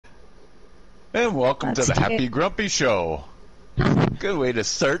And welcome to That's the cute. Happy Grumpy Show. Good way to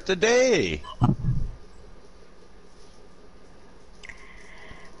start the day.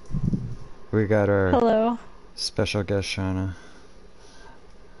 We got our Hello. special guest, Shana.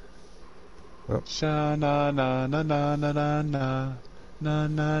 Oh. Shana na na na na na na na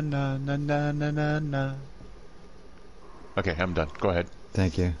na na na na na na na. Okay, I'm done. Go ahead.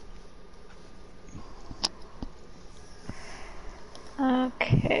 Thank you.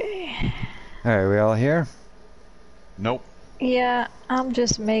 Okay. Alright, we all here? Nope. Yeah, I'm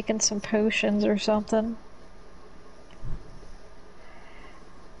just making some potions or something.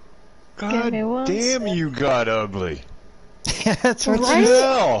 God me one damn, sec. you got ugly. That's what What Right? the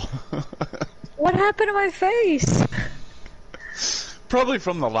hell? What happened to my face? Probably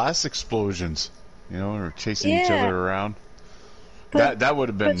from the last explosions. You know, or chasing each Yeah. other around. But, That would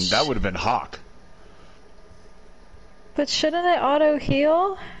have been Hawk. but shouldn't it auto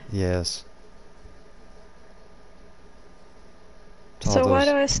heal? Yes. So why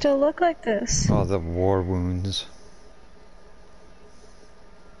do I still look like this? All the war wounds.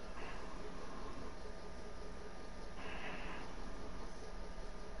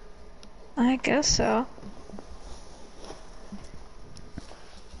 I guess so.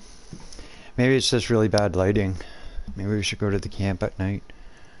 Maybe it's just really bad lighting. Maybe we should go to the camp at night.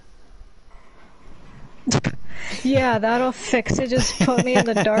 Yeah, that'll fix it. Just put me in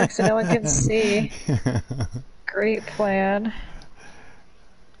the dark so no one can see. Great plan.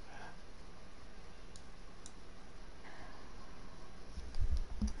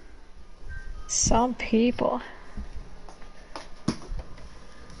 Some people.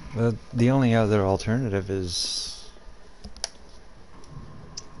 Well, the only other alternative is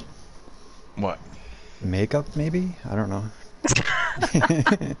What? makeup, maybe? I don't know.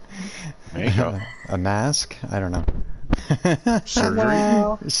 Makeup? A mask? I don't know. Surgery?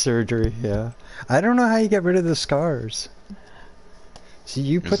 Wow. Surgery, yeah. I don't know how you get rid of the scars. See,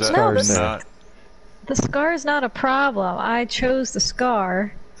 you put scars there. Not... The scar is not a problem. I chose the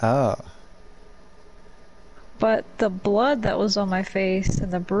scar. Oh. But the blood that was on my face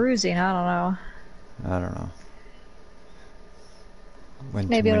and the bruising, I don't know. I don't know.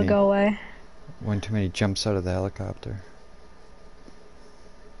 Maybe it'll go away. When too many jumps out of the helicopter.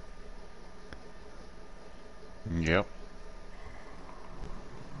 Yep.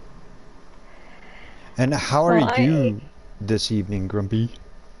 And how are you this evening, Grumpy?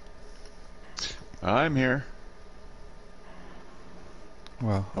 I'm here.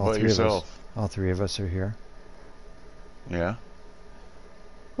 Well, How about yourself? All three of us are here. Yeah.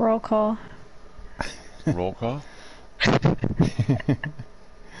 Roll call. Roll call?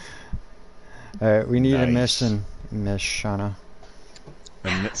 Alright, we need Nice. a mission, Miss Shana.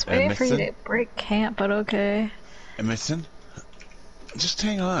 I was waiting for you to break camp, but okay. A mission? Just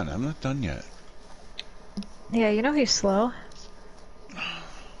hang on, I'm not done yet. Yeah, you know he's slow.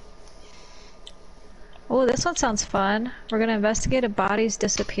 Oh, this one sounds fun. We're gonna investigate a body's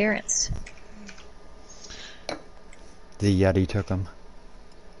disappearance. The Yeti took him.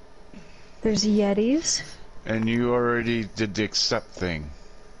 There's Yetis. And you already did the accept thing,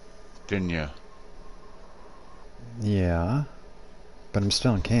 didn't you? Yeah. But I'm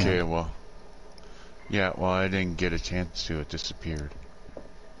still in camp. Okay, well. Yeah, well, I didn't get a chance to. It disappeared.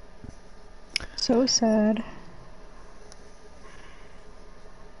 So sad.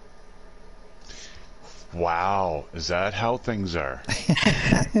 Wow, is that how things are?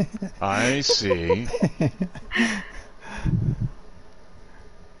 I see.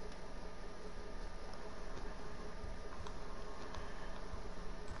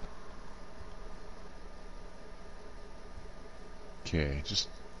 Okay, just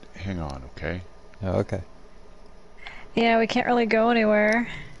hang on, okay? Oh, okay. Yeah, we can't really go anywhere,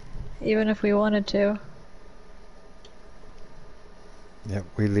 even if we wanted to. Yep,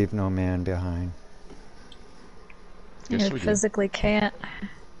 we leave no man behind. Yes, You we do. physically can't.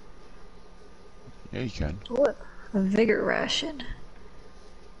 Yeah, you can. What? A vigor ration.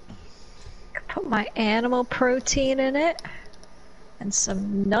 Could put my animal protein in it. And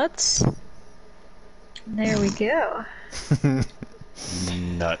some nuts. And there we go.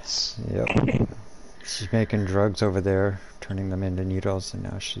 Nuts. Yep. She's making drugs over there, turning them into needles, and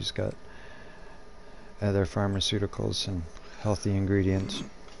now she's got other pharmaceuticals and healthy ingredients.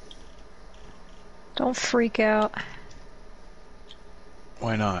 Don't freak out.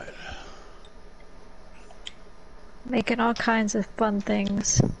 Why not? Making all kinds of fun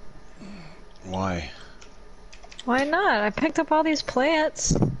things. Why? Why not? I picked up all these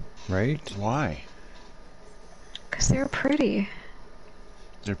plants. Right? Why? Because they're pretty.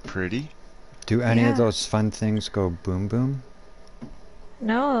 They're pretty? Do any of Yeah. those fun things go boom boom?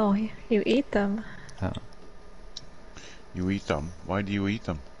 No, you eat them. Oh. You eat them. Why do you eat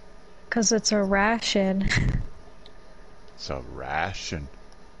them? 'Cause it's a ration. It's a ration.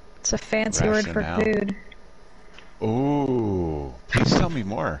 It's a fancy word for Rationale. food. Oh, please tell me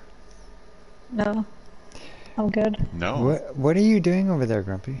more. No, I'm good. No. What are you doing over there,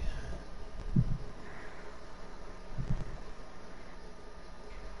 Grumpy?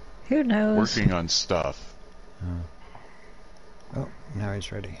 Who knows? Working on stuff. Oh, now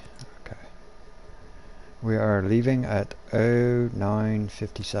he's ready. Okay. We are leaving at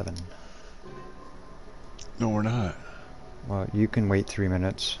 09:57. No, we're not. Well, you can wait 3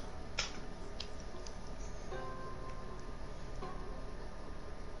 minutes.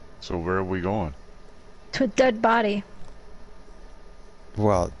 So where are we going? To a dead body.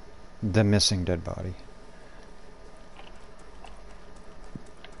 Well, the missing dead body.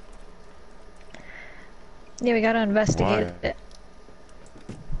 Yeah, we gotta investigate Why? it.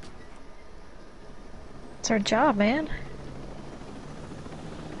 It's our job, man.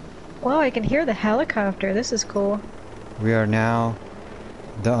 Wow, I can hear the helicopter. This is cool. We are now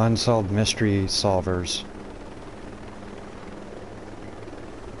the unsolved mystery solvers.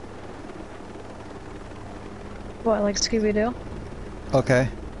 What, like Scooby-Doo? Okay.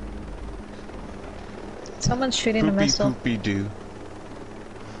 Someone's shooting a Poopy missile. poopy doo.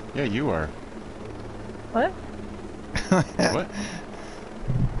 Yeah, you are. What? What?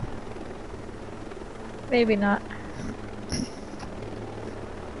 Maybe not.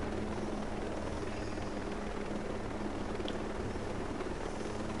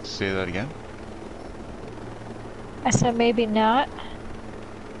 Say that again. I said maybe not.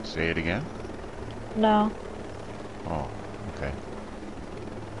 Say it again. No. Oh, okay.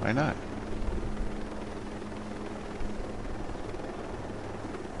 Why not?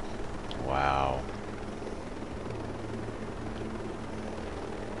 Wow.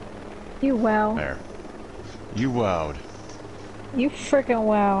 You wow. There. You wowed. You frickin'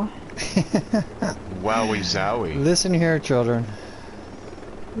 wow. Wowie zowie. Listen here, children.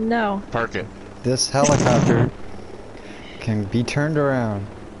 No. Park it. This helicopter can be turned around.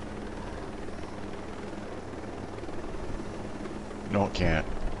 No, it can't.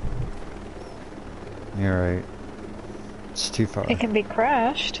 You're right. It's too far. It can be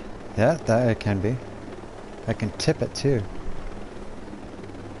crashed. Yeah, that it can be. I can tip it too.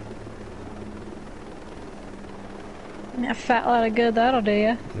 A fat lot of good that'll do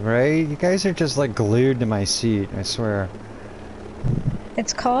you. Right? You guys are just like glued to my seat, I swear.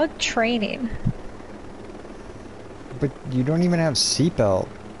 It's called training. But you don't even have seatbelt.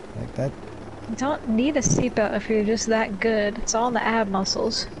 Like that. You don't need a seatbelt if you're just that good. It's all in the ab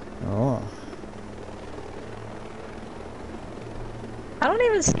muscles. Oh. I don't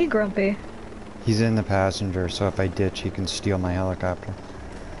even see Grumpy. He's in the passenger, so if I ditch, he can steal my helicopter.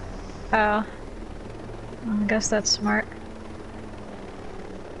 Oh. I guess that's smart.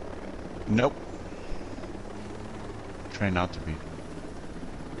 Nope. Try not to be.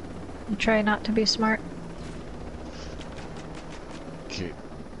 You try not to be smart. Okay.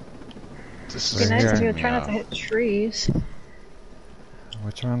 This Be is nice if turning you me try not off. to hit trees.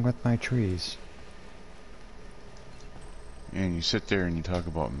 What's wrong with my trees? And you sit there and you talk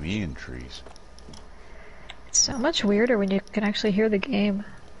about me and trees. It's so much weirder when you can actually hear the game.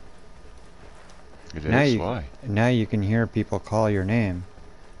 It Now is. you, Why? now you can hear people call your name.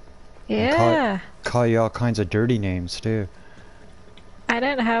 Yeah. Call you all kinds of dirty names, too. I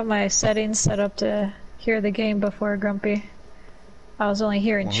didn't have my settings set up to hear the game before, Grumpy. I was only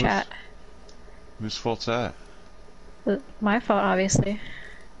hearing Well, chat. Whose fault's that? My fault, obviously.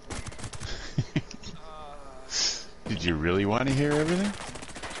 Did you really want to hear everything?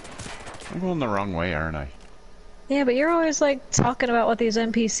 I'm going the wrong way, aren't I? Yeah, but you're always like talking about what these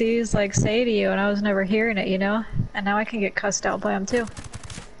NPCs like say to you, and I was never hearing it, you know? And now I can get cussed out by them too.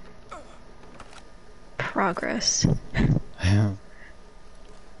 Progress. Oh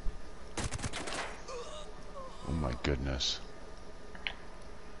my goodness.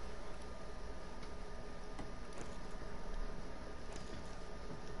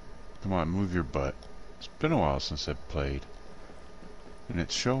 Come on, move your butt. It's been a while since I've played. And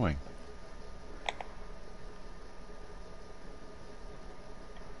it's showing.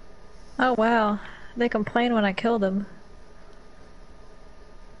 Oh wow, they complain when I kill them.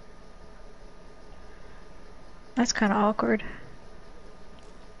 That's kind of awkward.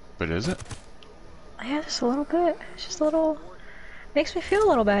 But is it? Yeah, just a little bit. It's just a little... Makes me feel a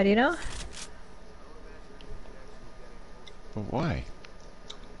little bad, you know? But why?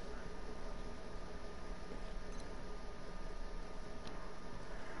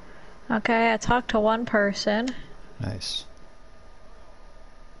 Okay, I talked to one person. Nice.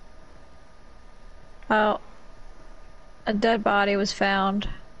 Oh, a dead body was found.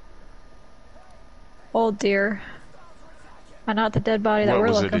 Old deer. Not the dead body that What we're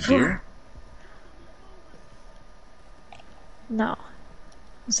was it? looking A deer? for. No.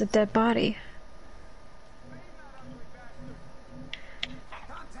 It's a dead body.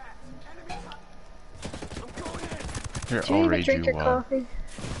 Here, Did I'll you even raid drink you. your coffee?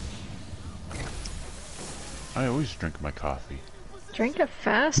 I always drink my coffee. Drink it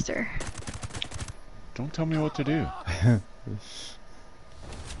faster. Don't tell me what to do.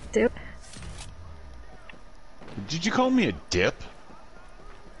 Dude. Did you call me a dip?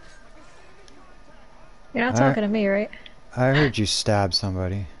 You're not talking to me, right? I heard you stab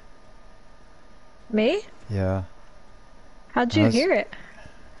somebody. Me? Yeah. How'd you hear it?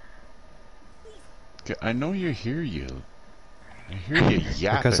 I know you hear you. I hear you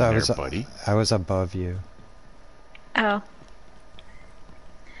yapping Because I was, there, buddy. I was above you. Oh.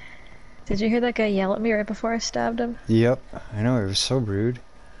 Did you hear that guy yell at me right before I stabbed him? Yep. I know, it was so rude.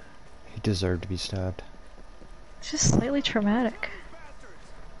 He deserved to be stabbed. It's just slightly traumatic.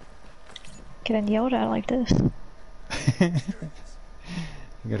 Getting yelled at like this.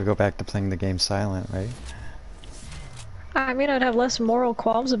 You gotta go back to playing the game silent, right? I mean, I'd have less moral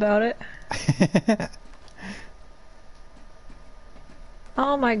qualms about it.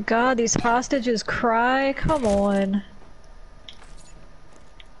 Oh my god, these hostages cry? Come on.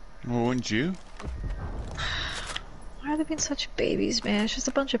 Well, wouldn't you? Why are they being such babies, man? It's just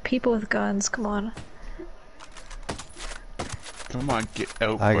a bunch of people with guns. Come on. Come on, get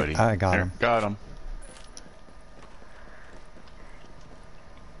out, buddy. I got There, him. Got him.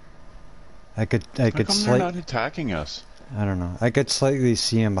 I could How come they're slightly. not attacking us? I don't know. I could slightly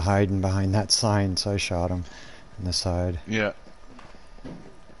see him hiding behind that sign, so I shot him in the side. Yeah.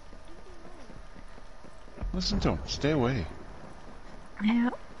 Listen to him. Stay away. Yeah.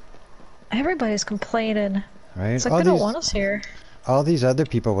 Everybody's complaining. Right? It's like they don't want us here. All these other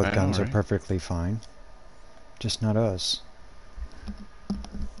people with I know, guns are right? perfectly fine. Just not us.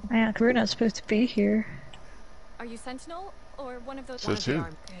 Yeah, 'cause we're not supposed to be here. Are you Sentinel or one of those? Says who?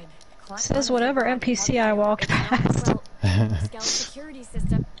 Says whatever NPC I walked past. Well, Scout security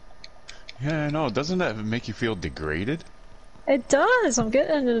system. Yeah, I know. Doesn't that make you feel degraded? It does. I'm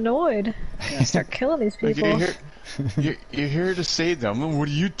getting annoyed. I'm gonna start killing these Like, people. you're here to save them. What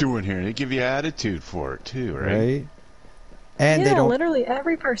are you doing here? They give you attitude for it too, right? Right? And yeah, they don't literally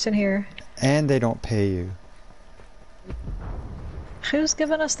every person here. and they don't pay you. Who's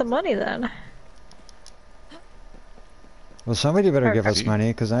giving us the money then? Well, somebody better give us Perfect. money,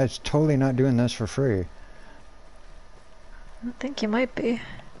 because I'm totally not doing this for free. I think you might be.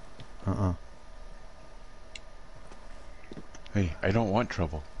 Hey, I don't want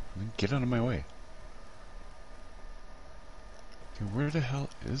trouble. Get out of my way. Okay, where the hell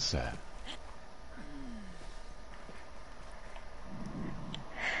is that?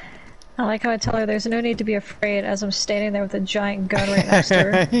 I like how I tell her there's no need to be afraid as I'm standing there with a giant gun right next to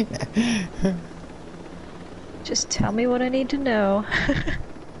her. Just tell me what I need to know.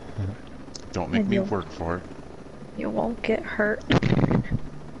 Don't make And me you'll- work for it. You won't get hurt.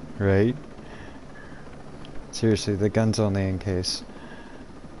 Right? Seriously, the gun's only in case.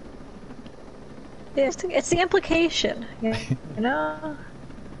 Yeah, it's the implication. You know?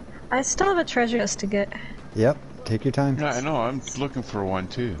 I still have a treasure chest to get. Yep, take your time. Yeah, I know. I'm looking for one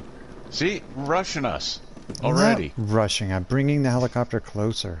too. See, rushing us I'm already. not rushing, I'm bringing the helicopter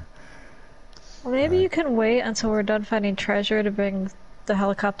closer. Well, maybe you can wait until we're done finding treasure to bring the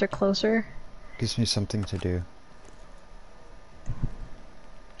helicopter closer. Gives me something to do.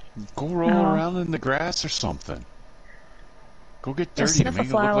 Go roll Oh. around in the grass or something. Go get Yeah, dirty to sniff a make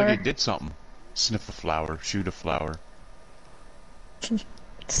it look flower. like you did something. Sniff a flower, shoot a flower.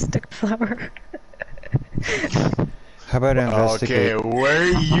 Stick flower. How about investigate? Okay, where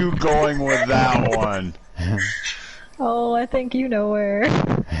are you going with that one? Oh, I think you know where.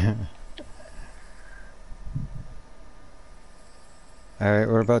 Alright,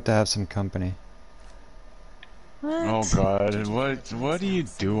 we're about to have some company. What? Oh God, what are you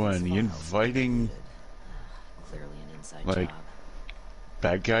doing? You inviting Clearly an inside like job.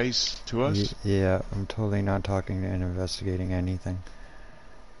 bad guys to us? Yeah, I'm totally not talking and investigating anything.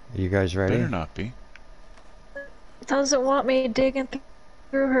 Are you guys ready? Better not be. Doesn't want me digging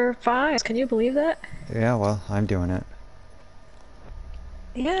through her files. Can you believe that? Yeah, well, I'm doing it.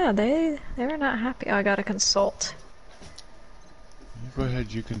 Yeah, they're not happy. Oh, I gotta consult. You go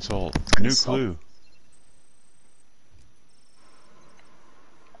ahead, you consult. New Consult. clue.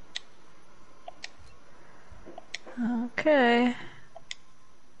 Okay.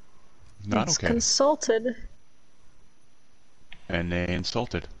 Not It's okay. consulted. And they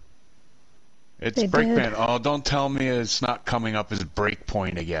insulted. It's They did. Breakpoint. Oh, don't tell me it's not coming up as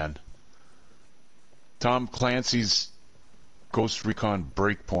Breakpoint again. Tom Clancy's Ghost Recon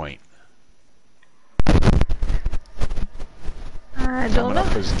Breakpoint. I don't Coming know.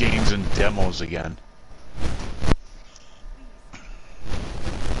 up as games and demos again.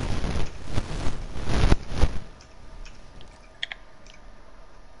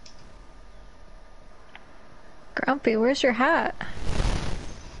 Grumpy, where's your hat?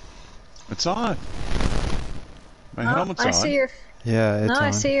 It's on. My Oh, helmet's I on. see your. Yeah, it's No, on.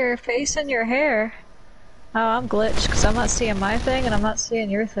 I see your face and your hair. Oh, I'm glitched because I'm not seeing my thing and I'm not seeing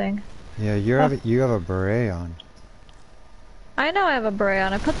your thing. Yeah, you have a beret on. I know I have a beret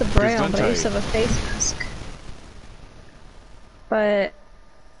on. I put the beret on, but I used to Gesundheit. have a face mask. But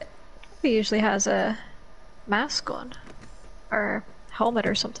he usually has a mask on, or helmet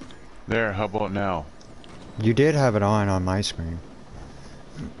or something. There, how about now? You did have it on my screen.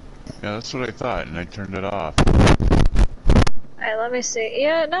 Yeah, that's what I thought, and I turned it off. Alright, let me see.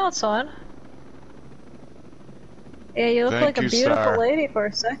 Yeah, now it's on. Yeah, you look Thank like a you, beautiful sir. lady for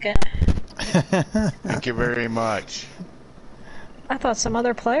a second. Thank you very much. I thought some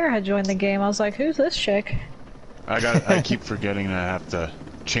other player had joined the game. I was like, who's this chick? I keep forgetting that I have to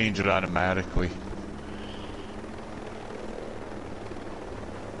change it automatically.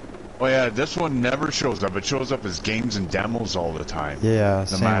 Oh yeah, this one never shows up. It shows up as games and demos all the time. Yeah, No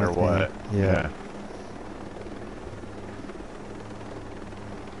same matter with me. what. Yeah.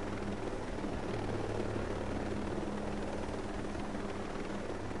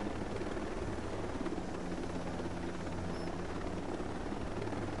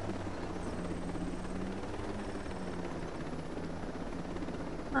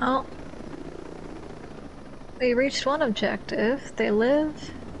 Well, we reached one objective. They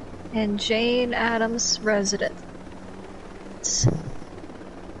live in Jane Addams' residence.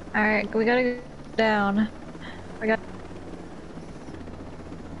 Alright, we gotta go down. We got.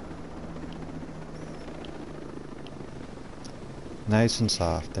 Nice and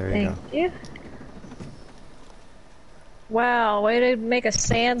soft. There you Thank you. Wow, way to make a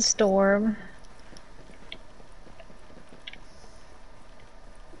sandstorm.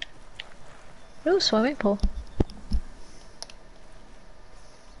 Ooh, swimming pool.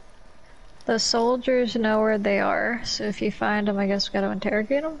 The soldiers know where they are, so if you find them, I guess we gotta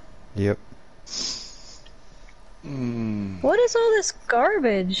interrogate them. go. Yep. What is all this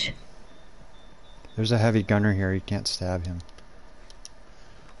garbage? There's a heavy gunner here. You can't stab him.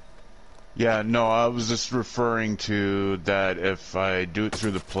 Yeah, no, I was just referring to that if I do it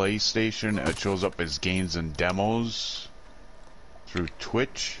through the PlayStation, it shows up as games and demos through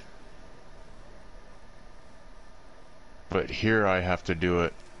Twitch. But here I have to do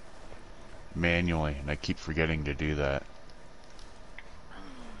it manually, and I keep forgetting to do that.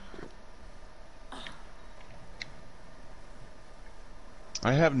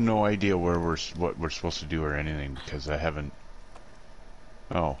 I have no idea where what we're supposed to do or anything because I haven't.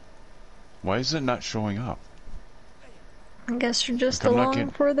 Oh, why is it not showing up? I guess you're just Like, I'm not along getting-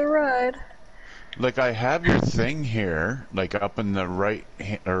 for the ride. Like I have your thing here, like up in the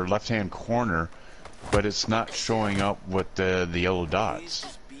or left hand corner, but it's not showing up with the yellow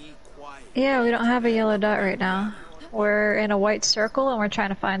dots. Yeah, we don't have a yellow dot right now. We're in a white circle and we're trying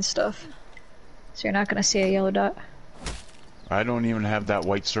to find stuff. So you're not gonna see a yellow dot. I don't even have that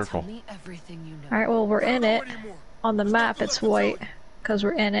white Tell circle. me everything you know. Alright, well we're in it. On the map it's white, because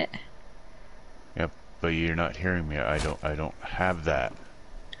we're in it. Yep, but you're not hearing me. I don't have that.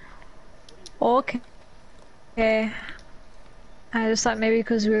 Okay. Okay. I just thought maybe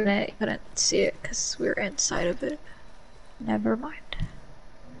because we were in it, you couldn't see it because we were inside of it. Never mind.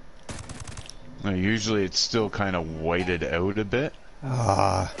 Now, usually it's still kind of whited out a bit.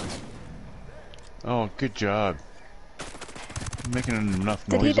 Ah, Oh, good job. Making enough noise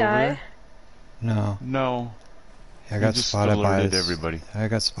Did he over die? there? no. No. I You got just spotted by alerted his, everybody. I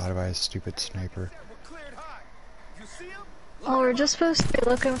got spotted by a stupid sniper. Oh, we're just supposed to be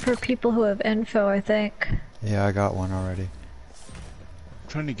looking for people who have info, I think. Yeah, I got one already. I'm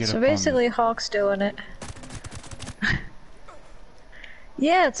trying to get So up basically, Hawk's doing it.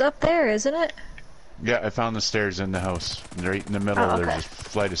 Yeah, it's up there, isn't it? on... Yeah, I found the stairs in the house. Right in the middle, Oh, okay. there's a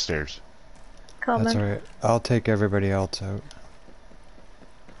flight of stairs. Coming. That's alright. I'll take everybody else out.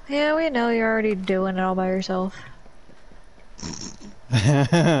 Yeah, we know you're already doing it all by yourself.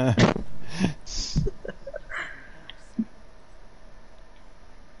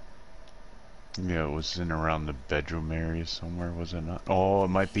 Yeah, it was in around the bedroom area somewhere, was it not? Oh, it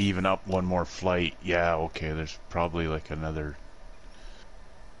might be even up one more flight. Yeah, okay, there's probably like another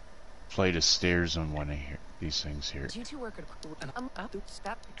flight of stairs on one here. these things here.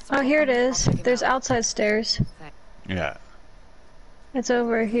 Oh, here it is. There's outside stairs. Yeah. It's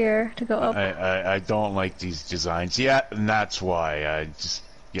over here to go up. I don't like these designs. Yeah, and that's why I just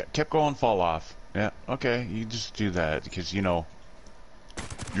kept going, fall off. Yeah, okay, you just do that because you know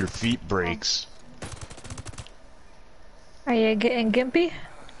your feet breaks. Are you getting gimpy?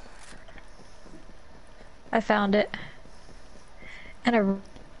 I found it. And a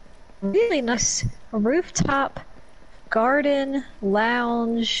really nice rooftop garden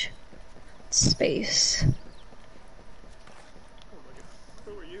lounge space.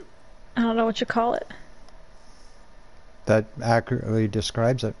 I don't know what you call it. That accurately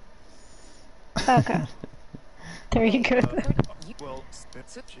describes it. Okay. There you go. Do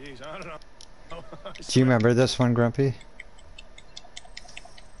you remember this one, Grumpy?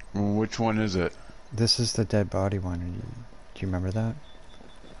 Which one is it? This is the dead body one. Do you remember that?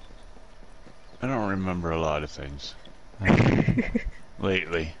 I don't remember a lot of things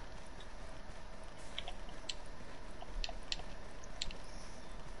lately.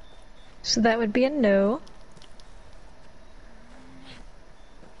 So that would be a no.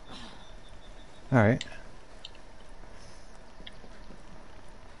 Alright.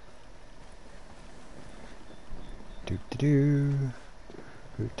 Do-do-do.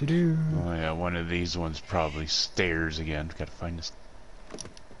 Do-do-do. Oh yeah, one of these ones probably stairs again. Gotta find this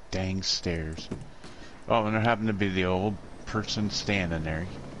dang stairs. Oh, and there happened to be the old person standing there.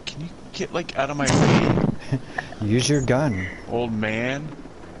 Can you get, like, out of my way? Use your gun. Old man?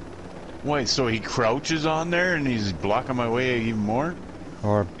 Wait, so he crouches on there and he's blocking my way even more?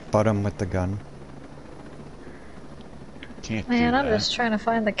 Or butt him with the gun. Can't Man, do I'm that. just trying to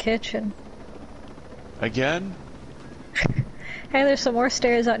find the kitchen. Again? Hey, there's some more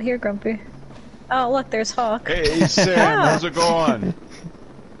stairs out here, Grumpy. Oh, look, there's Hawk. Hey, Sam, Ah! how's it going?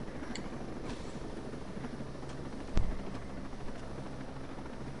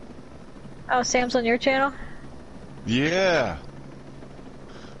 Oh, Sam's on your channel? Yeah.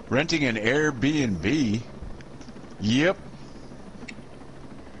 Renting an Airbnb. Yep.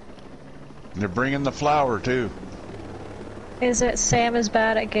 They're bringing the flour, too. Is it Sam is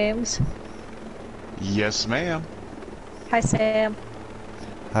bad at games? Yes, ma'am. Hi, Sam.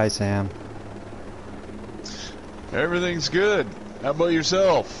 Hi, Sam. Everything's good. How about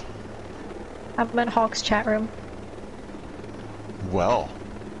yourself? I'm in Hawk's chat room. Well.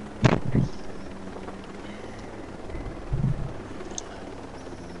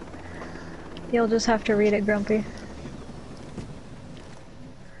 You'll just have to read it, Grumpy.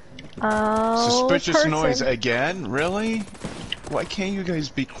 Oh, Suspicious person. noise again? Really? Why can't you guys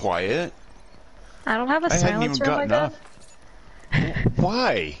be quiet? I don't have a I hadn't even silencer on my gotten gun. up.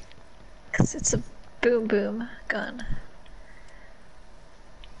 Why? Because it's a boom boom gun.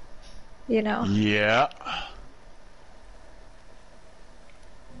 You know. Yeah.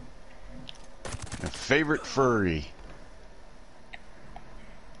 My favorite furry.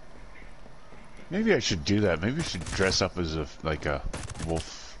 Maybe I should do that. Maybe I should dress up as a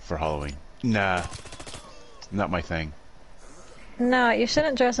wolf for Halloween. Nah. Not my thing. No, you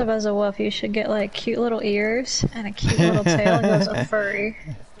shouldn't dress up as a wolf. You should get like cute little ears and a cute little tail and go as a furry.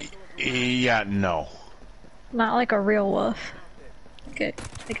 Yeah, no. Not like a real wolf.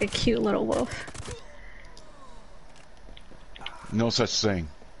 Like a cute little wolf. No such thing.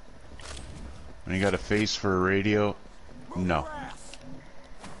 When you got a face for a radio, no.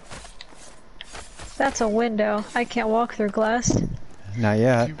 That's a window. I can't walk through glass. Not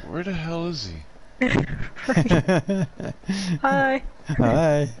yet. Dude, where the hell is he? Hi.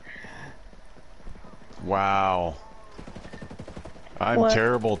 Hi. Wow. I'm What?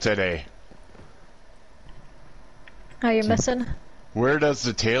 terrible today. Are you missing? Where does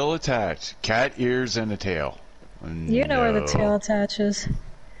the tail attach? Cat ears and a tail. You know where the tail attaches.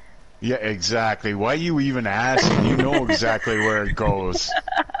 Yeah, exactly. Why you even asking? You know exactly where it goes.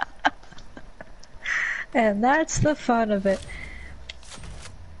 And that's the fun of it.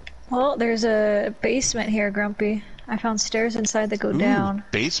 Well, there's a basement here, Grumpy. I found stairs inside that go down.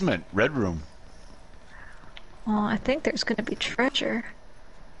 Basement, red room. Well, I think there's gonna be treasure.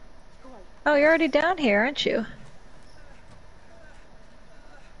 Oh, you're already down here, aren't you?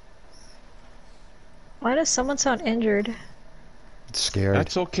 Why does someone sound injured? Scared.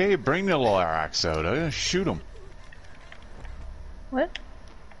 That's okay. Bring the little axe out. I'm gonna shoot him. What?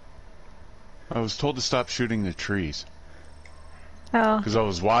 I was told to stop shooting the trees. Oh. Because I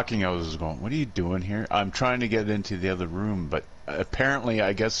was walking, I was going, what are you doing here? I'm trying to get into the other room, but apparently,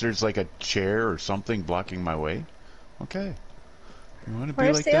 I guess there's like a chair or something blocking my way. Okay. You want to be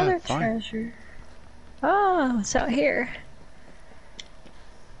Where's like the that? other Fine. treasure? Oh, it's out here.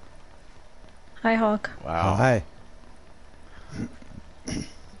 Hi, Hawk. Wow. Oh, hi.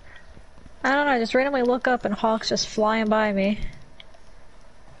 I don't know, I just randomly look up and Hawk's just flying by me.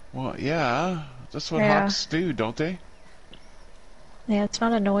 Well, yeah. That's what Yeah. hawks do, don't they? Yeah, it's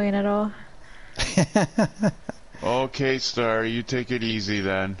not annoying at all. Okay, Star, you take it easy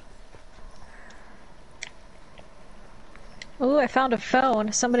then. Ooh, I found a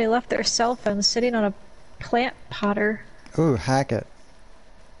phone. Somebody left their cell phone sitting on a plant potter. Ooh, hack it.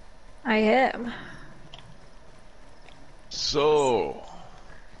 I am. So,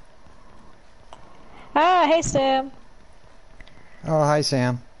 Ah, hey Sam. Oh, hi,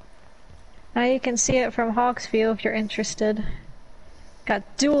 Sam. Now you can see it from Hawk's view if you're interested. Got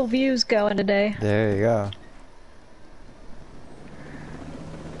dual views going today. There you go.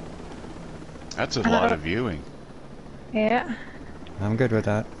 that's a lot of viewing. Yeah. I'm good with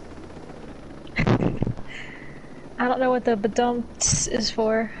that. I don't know what the badumps is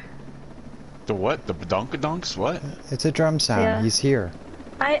for. The what? The badonkadonks? What? It's a drum sound. Yeah. He's here.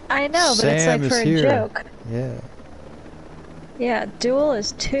 I know, but it's Sam like is for a here. joke. Yeah. Yeah, dual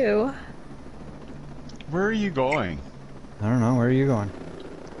is 2. Where are you going? I don't know. Where are you going?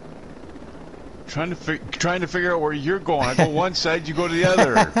 Trying to figure out where you're going. I go one side, you go to the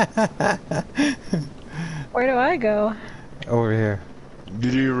other. Where do I go? Over here.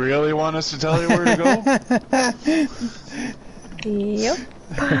 Did you really want us to tell you where to go? Yep.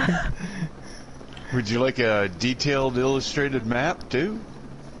 Would you like a detailed illustrated map too?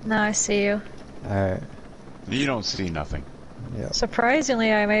 No, I see you. Alright. You don't see nothing. Yep.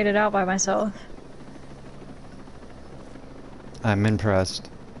 Surprisingly, I made it out by myself. I'm impressed.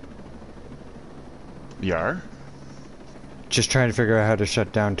 You are? Just trying to figure out how to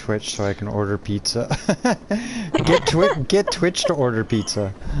shut down Twitch so I can order pizza. Get Twitch to order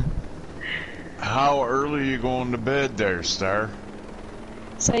pizza. How early are you going to bed there, Star?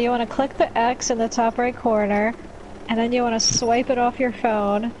 So you want to click the X in the top right corner, and then you want to swipe it off your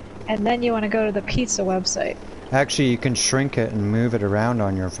phone, and then you want to go to the pizza website. Actually, you can shrink it and move it around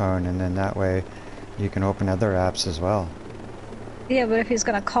on your phone, and then that way you can open other apps as well. Yeah, but if he's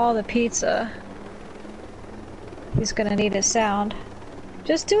going to call the pizza, he's going to need a sound.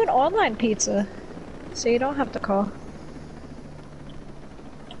 Just do an online pizza, so you don't have to call.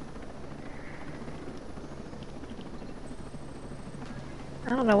 I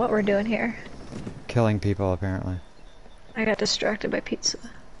don't know what we're doing here. Killing people, apparently. I got distracted by pizza.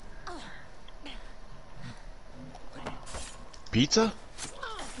 Pizza?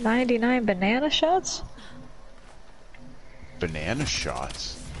 99 banana shots? Banana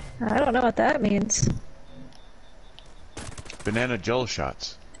shots? I don't know what that means. Banana gel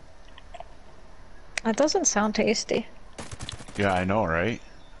shots. That doesn't sound tasty. Yeah, I know, right?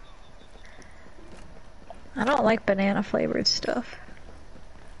 I don't like banana flavored stuff.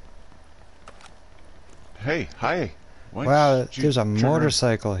 Hey, hi. Why Wow, don't you there's a turn around?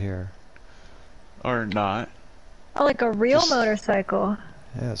 motorcycle here. Or not. Oh, like a real Just- motorcycle.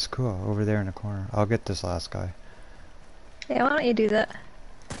 Yeah, it's cool. Over there in the corner. I'll get this last guy. Yeah, why don't you do that?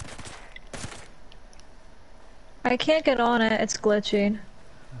 I can't get on it, it's glitching.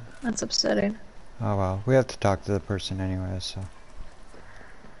 That's upsetting. Oh well, we have to talk to the person anyway, so.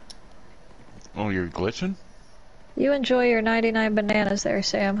 Oh, you're glitching? You enjoy your 99 bananas there,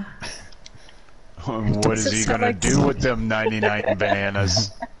 Sam. What Does is it he sound gonna like- do with them 99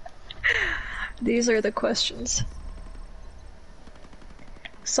 bananas? These are the questions.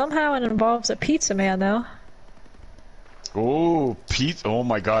 Somehow it involves a pizza man, though. Oh, pizza! Oh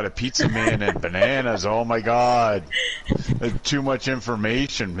my God, a pizza man and bananas! Oh my God, that's too much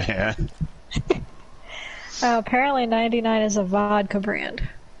information, man. Apparently 99 is a vodka brand.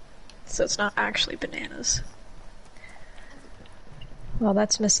 So it's not actually bananas. Well,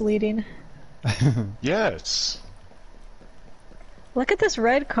 that's misleading. Yes. Look at this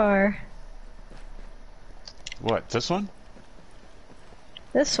red car. What? This one?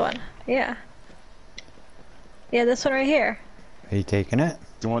 This one. Yeah. Yeah, this one right here. Are you taking it?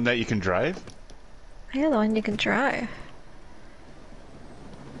 The one that you can drive? Yeah, the one you can drive.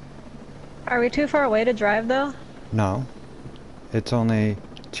 Are we too far away to drive, though? No. It's only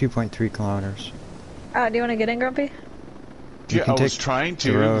 2.3 kilometers. Do you want to get in, Grumpy? You Yeah, can I was take trying the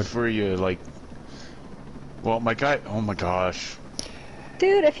to road. for you, like. Well, my guy. Oh my gosh.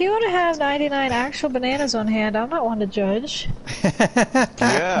 Dude, if you want to have 99 actual bananas on hand, I'm not one to judge.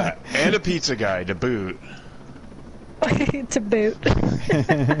 Yeah, and a pizza guy to boot. To boot.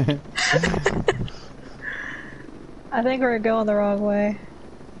 I think we're going the wrong way.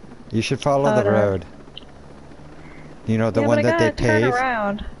 You should follow Oh, the no. road. You know, the Yeah, one but I that they gotta turn pave?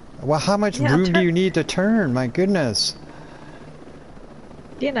 around. Well, how much Yeah, I'll room do turn- you need to turn? My goodness.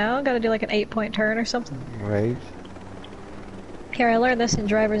 You know, gotta do like an 8-point turn or something. Right. Here, I learned this in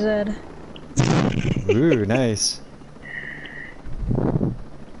driver's ed. Ooh, nice.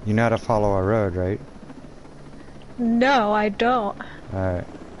 You know how to follow a road, right? No, I don't. Alright.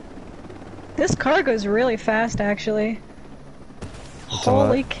 This car goes really fast, actually. It's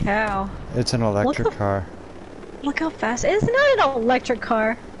Holy cow. It's an electric car. Look how fast. It's not an electric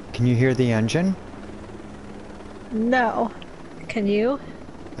car. Can you hear the engine? No. Can you?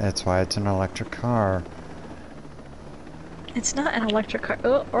 That's why it's an electric car. It's not an electric car.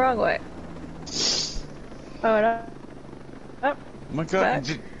 Oh, wrong way. Oh, no. Oh, Oh my god.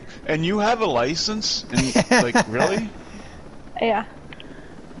 And you have a license? And, like, really? yeah.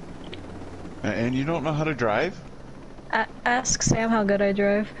 And you don't know how to drive? Ask Sam how good I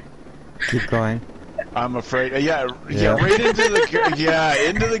drive. Keep going. I'm afraid. Yeah, right into the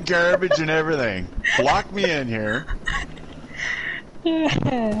into the garbage and everything. Block me in here.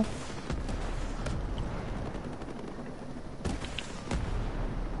 Yeah.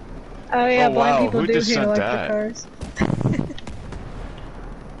 Oh yeah, Oh, blind wow, people who do just hate sent electric that? cars.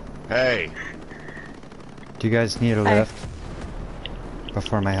 Hey. Do you guys need a lift?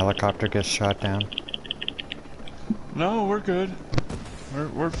 Before my helicopter gets shot down? No, we're good.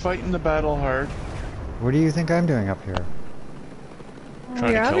 We're fighting the battle hard. What do you think I'm doing up here?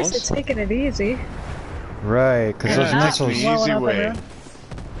 Trying You're to kill obviously us? taking it easy. Right, because those not missiles... the blowing easy up way. everyone.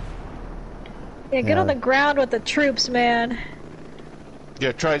 Yeah, get on the ground with the troops, man.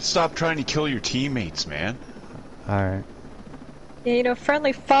 Yeah, stop trying to kill your teammates, man. Alright, Yeah, you know,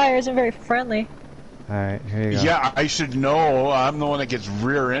 friendly fire isn't very friendly. alright, here you go. Yeah, I should know. I'm the one that gets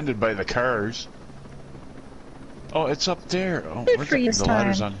rear-ended by the cars. Oh, it's up there. Oh, Good where's for you the this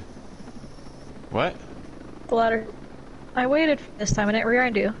ladder's time. on. What? The ladder. I waited for this time and it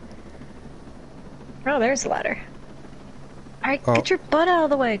rear-ended you. Oh, there's the ladder. Alright, Oh. get your butt out of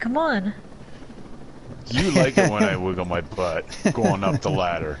the way, come on. You like it when I wiggle my butt going up the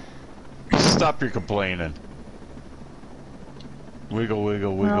ladder. Stop your complaining. Wiggle,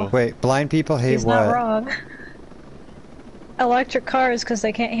 wiggle, wiggle. Wait, blind people hate He's what? not wrong. Electric cars because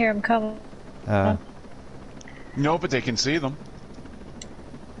they can't hear him coming. No, but they can see them.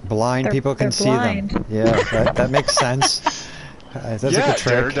 Blind people can they're see blind. them. Yeah, that makes sense. That's a good trick.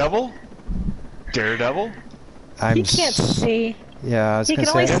 Daredevil. Daredevil. He can't see. Yeah, I was He gonna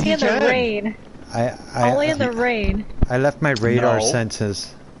can only say. see in the can. rain. Only in the rain. I left my radar No.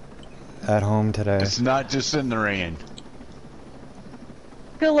 senses at home today. It's not just in the rain.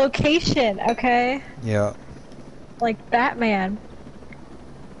 The location, okay? Yeah. Like Batman.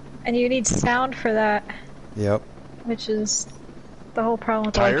 And you need sound for that, Yep. which is the whole problem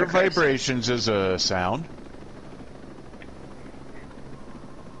with Tire electric cars. vibrations is a sound.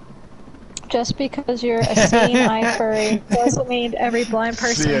 Just because you're a seeing eye furry doesn't mean every blind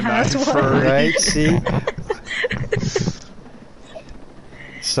person Seeing has eye one. furry. Right. See.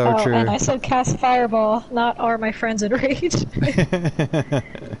 So Oh, true. and I said cast fireball, not are my friends in rage.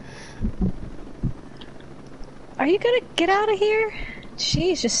 Are you gonna get out of here?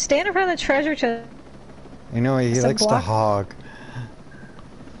 Jeez, just stand in front of the treasure chest. You know he Some likes to block- hog.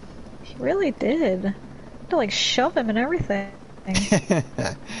 He really did. To like shove him and everything.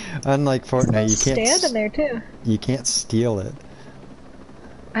 Unlike Fortnite, you can't. Stand in there too. You can't steal it.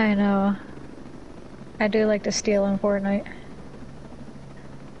 I know. I do like to steal in Fortnite.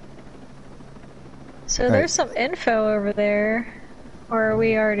 So Right. there's some info over there. Or are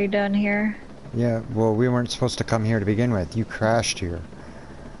we already done here? Yeah. Well, we weren't supposed to come here to begin with. You crashed here.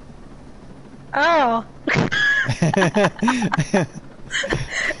 Oh!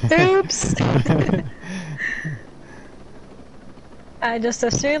 Oops! I just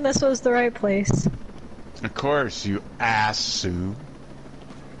assumed this was the right place. Of course, you ass Sue.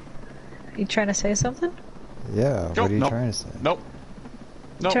 You trying to say something? Yeah. What are you Nope. trying to say? Nope.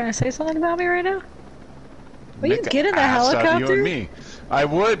 Nope. Trying to say something about me right now? Will you Make get in the ass out of helicopter? You and me. I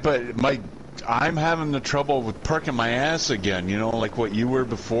would, but I'm having the trouble with parking my ass again. You know, like what you were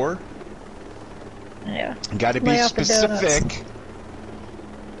before. Yeah. Got to be Lay off the donuts. specific.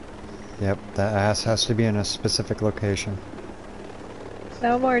 Yep. That ass has to be in a specific location.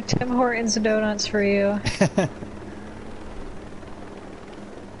 No more Tim Hortons donuts for you.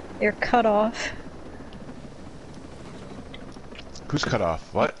 You're cut off. Who's cut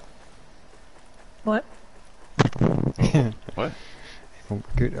off? What? What? What?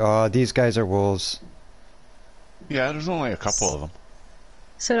 Good. Oh, these guys are wolves. Yeah, there's only a couple of them.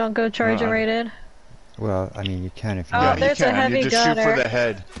 So don't go charge it No. right in? Well, I mean, you can if you Oh, Yeah, want. there's you a can. heavy You just shoot gunner. for the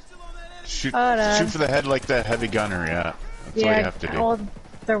head. Shoot, Hold on. shoot for the head like that heavy gunner. Yeah, that's all you have to do. Well,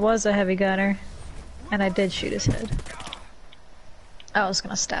 there was a heavy gunner, and I did shoot his head. I was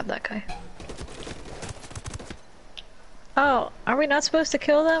gonna stab that guy. Oh, are we not supposed to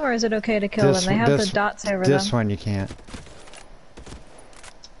kill them, or is it okay to kill them? They have the dots over them. This one you can't.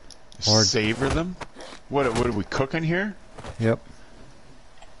 Or savor them? What are we cooking here? Yep.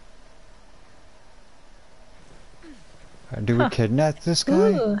 Do we kidnap this guy?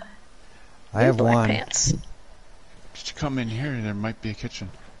 Ooh, I have black one. Pants. Just you come in here and there might be a kitchen.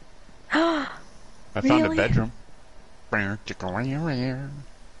 I I found a bedroom. I'm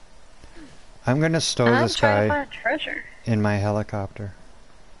gonna stow this trying to guy find treasure. in my helicopter.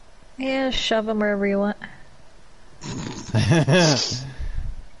 Yeah, shove him wherever you want.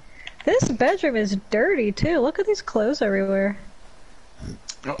 This bedroom is dirty too. Look at these clothes everywhere.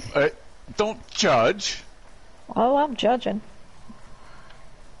 Don't judge. Oh, I'm judging.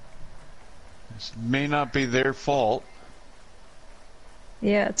 This may not be their fault.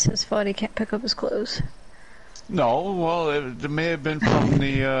 Yeah, it's his fault he can't pick up his clothes. No, well, it may have been from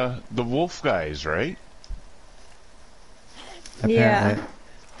the wolf guys, right? Yeah.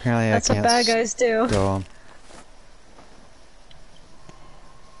 Apparently That's I what can't bad guys do. stow 'em.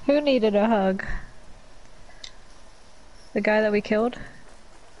 Who needed a hug? The guy that we killed?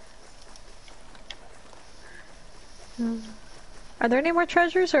 Are there any more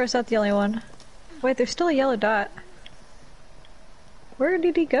treasures, or is that the only one? Wait, there's still a yellow dot. Where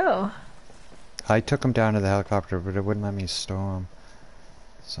did he go? I took him down to the helicopter, but it wouldn't let me stow him.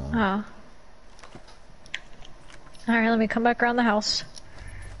 So. Oh. Alright, let me come back around the house.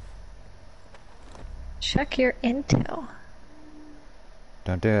 Check your intel.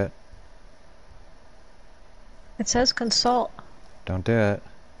 Don't do it. It says consult. Don't do it.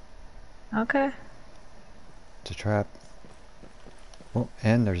 Okay. It's a trap. Oh,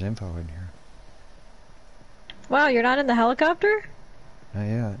 and there's info in here. Wow, you're not in the helicopter? Not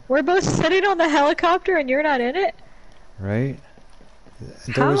yet. We're both sitting on the helicopter and you're not in it? Right?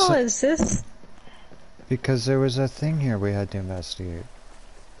 How is this? Because there was a thing here we had to investigate.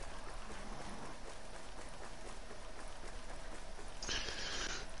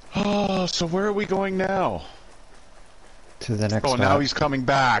 Oh, so where are we going now? To the next Oh, stop. now he's coming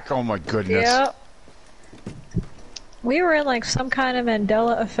back. Oh my goodness. Yep. We were in like some kind of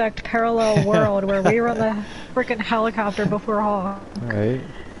Mandela effect parallel world where we were on the freaking helicopter before Hawk. Right?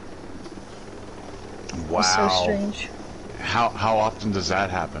 Wow. It's so strange. How often does that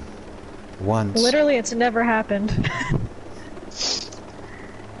happen? Once. Literally, it's never happened.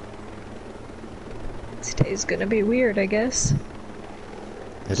 Today's gonna be weird, I guess.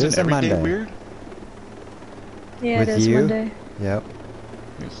 It is a every Monday. day weird? Yeah, With it is you? Monday. Yep.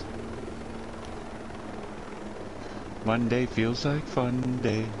 Yes. Monday feels like fun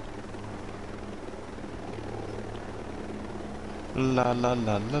day. La la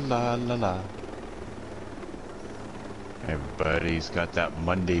la la la la la. Everybody's got that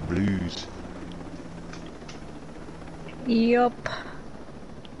Monday blues. Yup.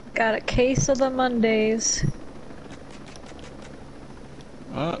 Got a case of the Mondays.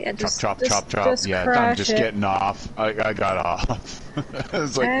 Yeah, chop. just Yeah, I'm crash just it. getting off. I got off.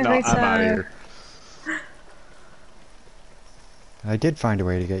 It's like, Every no, I'm out of here. I did find a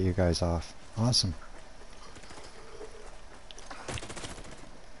way to get you guys off. Awesome.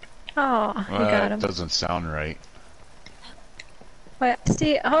 Oh, you got him. That doesn't sound right. Wait,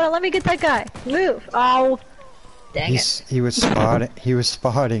 see, hold on, let me get that guy. Move. Oh, dang it. He was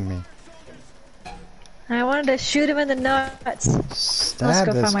spotting me. I wanted to shoot him in the nuts. Stab Let's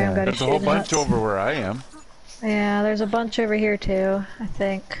go this find my own guy. guy to There's a shoot whole in the bunch nuts. over where I am. Yeah, there's a bunch over here too, I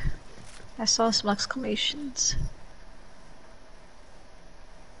think. I saw some exclamations.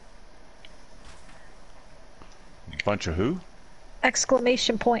 Bunch of who?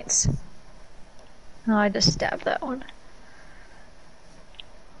 Exclamation points. Oh, I just stabbed that one.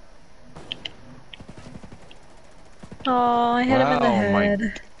 Oh, I hit him in the Wow,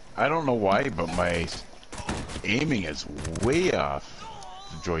 head. I don't know why, but my aiming is way off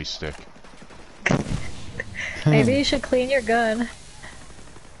the joystick. Maybe you should clean your gun.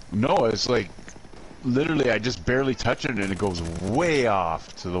 No, it's like, literally I just barely touch it and it goes way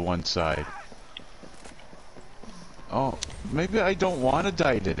off to the one side. Oh, maybe I don't want to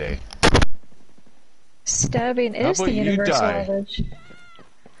die today. Stabbing How is the about you universal die? language.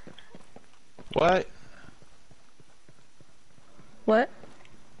 What? What?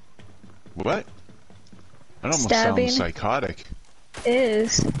 What? That almost Stabbing. sounds psychotic.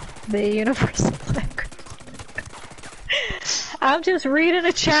 Is the universal language. I'm just reading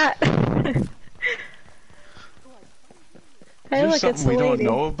a chat. Hey, Is there look, it's something the we don't lady.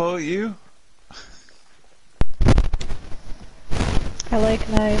 know about you? I like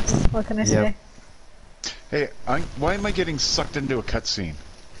knives. What can I say? Hey, why am I getting sucked into a cutscene?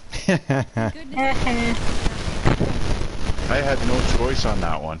 Goodness. I had no choice on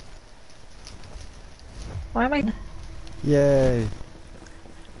that one. Why am I? Yay.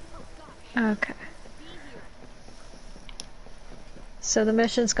 Okay. So the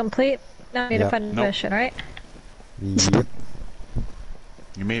mission's complete. Now I need to Yep. find the Nope. mission, right? Yep.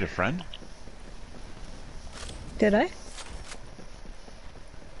 You made a friend? Did I?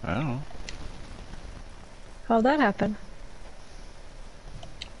 I don't know. How'd that happen?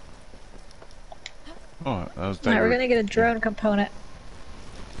 Oh, I was Alright, we're gonna get a drone component.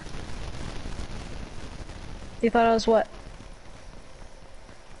 You thought I was what?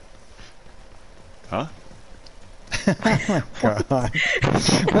 Huh? Oh my god.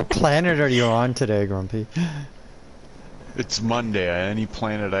 What planet are you on today, Grumpy? It's Monday. Any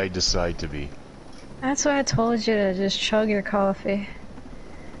planet I decide to be. That's why I told you to just chug your coffee.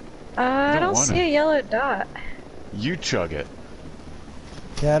 I don't wanna. see a yellow dot. You chug it.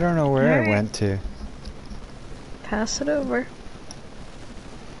 Yeah, I don't know where Alright. I went to. Pass it over.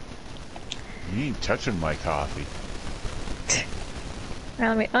 You ain't touching my coffee. Now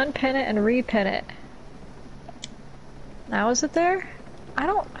let me unpin it and repin it. Now is it there? I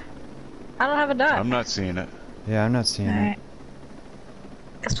don't have a dot. I'm not seeing it. Yeah, I'm not seeing it. Alright.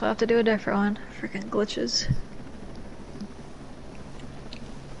 Guess we'll have to do a different one. Freaking glitches.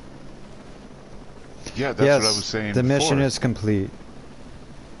 Yeah, that's Yes, what I was saying the mission before. is complete.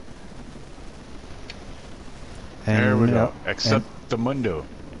 And There we no, go. Except the Mundo.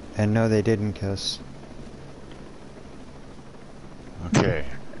 and no, they didn't kiss. Okay.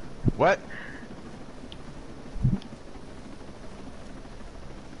 What?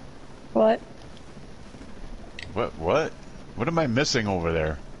 What? What? What am I missing over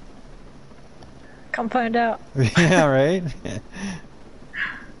there? Come find out. Yeah, right?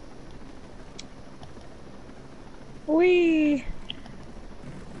 Whee!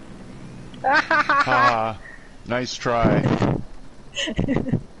 Ah, nice try.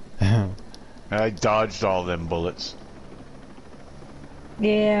 I dodged all them bullets.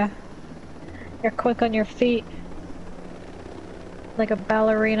 Yeah. You're quick on your feet. Like a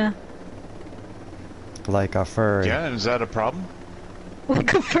ballerina. Like a furry. Yeah, is that a problem?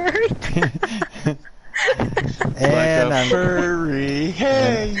 Like a furry? And like a I'm furry,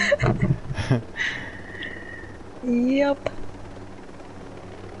 hey! Yep.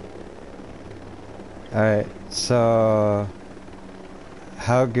 Alright, so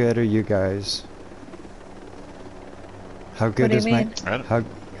how good are you guys? How good do you is my mean?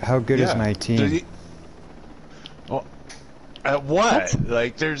 how good is Yeah, my did team? he- Well, at what?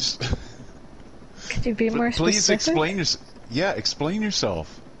 Like, there's... Could you be more Please specific? explain yourself. Yeah, explain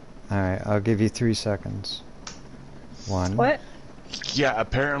yourself. Alright, I'll give you 3 seconds. 1. What? Yeah,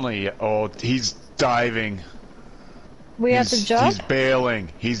 apparently... Oh, he's diving. We have to jump? He's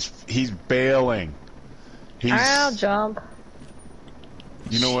bailing. He's bailing. I'll jump.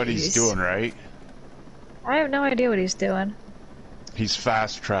 You know what he's Jeez. doing, right? I have no idea what he's doing. He's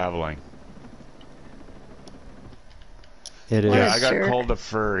fast traveling. It is What Yeah, a I got jerk. called a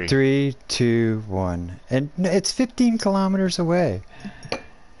furry. 3, 2, 1. And it's 15 kilometers away.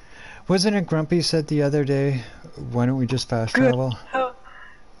 Wasn't it Grumpy said the other day, why don't we just fast travel?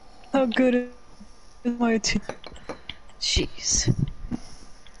 How good is my team? Jeez.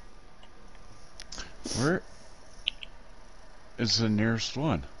 Where is the nearest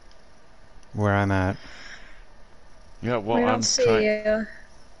one? Where I'm at. Yeah, well, we don't I'm see trying. you.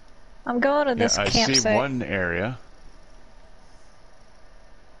 I'm going to this Yeah, I campsite. see one area,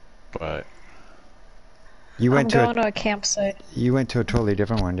 but You I'm went going to a campsite. you went to a totally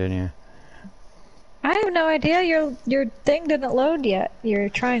different one, didn't you? I have no idea. Your thing didn't load yet. Your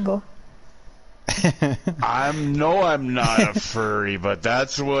triangle. I'm not a furry, but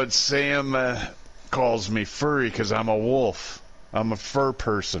that's what Sam calls me, furry, because I'm a wolf. I'm a fur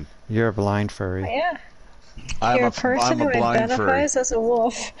person. You're a blind furry. Yeah. I'm You're a a person I'm a who blind furry. identifies as a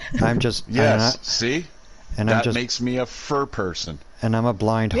wolf. I'm just Yes, see? and That I'm just makes me a fur person. and I'm a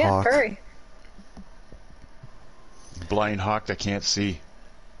blind Yeah, hawk. furry. Blind hawk that can't see.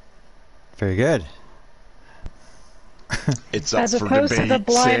 Very good. It's up As for opposed debate, to the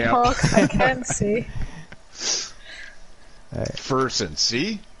blind Sam. hawks I can see. Person,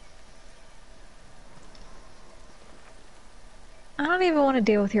 see? I don't even want to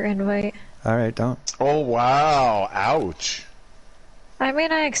deal with your invite. All right, don't. Oh, wow. Ouch. I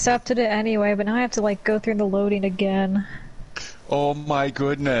mean, I accepted it anyway, but now I have to, like, go through the loading again. Oh, my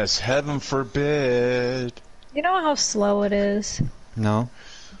goodness. Heaven forbid. You know how slow it is? No.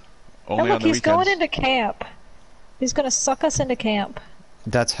 Only And look, on the he's weekends. going into camp. He's gonna suck us into camp.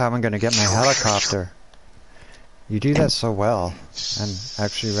 That's how I'm going to get my helicopter. You do that so well. I'm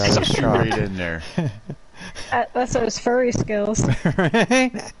actually rather Right shocked. in there. That's those furry skills.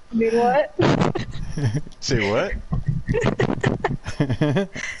 Right? Mean what? Say what?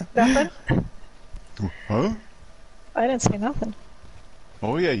 Nothing? Huh? I didn't say nothing.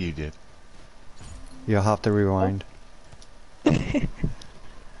 Oh yeah, you did. You'll have to rewind.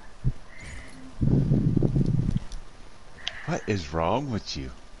 What is wrong with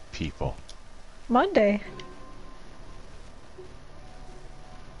you people? Monday.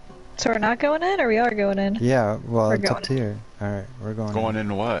 So we're not going in, or we are going in? Yeah, well, We're it's up going to you. Alright, we're going. Going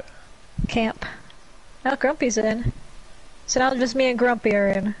into what? Camp. Now Grumpy's in. So now just me and Grumpy are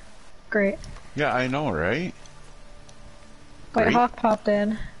in. Great. Yeah, I know, right? Wait, Great. Hawk popped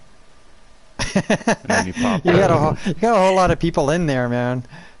in. And then you pop You got out. you got a whole lot of people in there, man.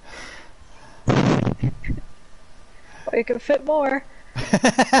 Well, you can fit more.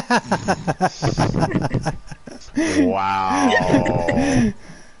 Wow.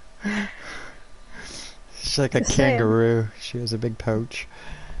 She's like a Just saying. kangaroo. She has a big pouch.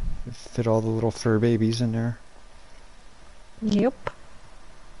 Fit all the little fur babies in there. Yep.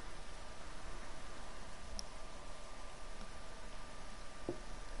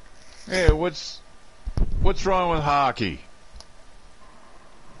 Hey, what's wrong with hockey?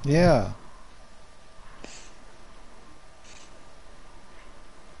 Yeah.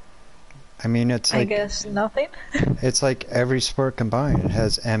 I mean, it's I like guess nothing. it's like every sport combined. It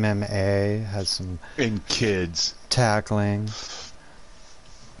has MMA, has some In kids. tackling.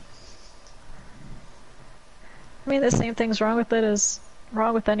 I mean, the same thing's wrong with it as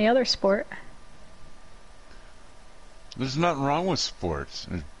wrong with any other sport. There's nothing wrong with sports.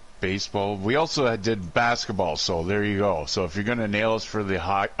 There's baseball. We also did basketball, so there you go. So if you're going to nail us for the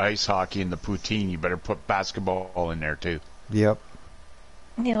ice hockey and the poutine, you better put basketball in there too. Yep.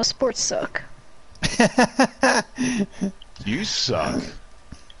 You know, sports suck. You suck.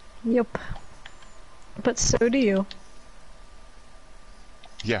 Yep. But so do you.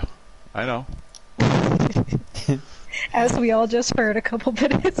 Yeah, I know. As we all just heard a couple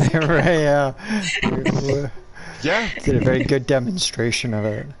minutes ago. Right, yeah. We Yeah. did a very good demonstration of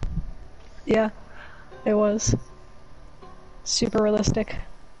it. Yeah, it was. Super realistic.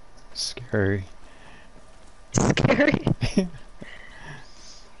 Scary. Scary.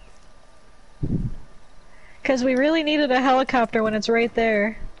 Because we really needed a helicopter when it's right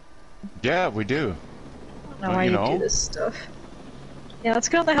there. Yeah, we do. I don't know Well, why you you know. do this stuff. Yeah, let's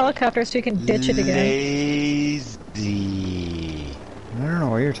get on the helicopter so we can ditch it again. Lazy. I don't know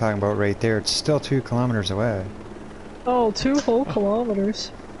what you're talking about right there. It's still 2 kilometers away. Oh, 2 whole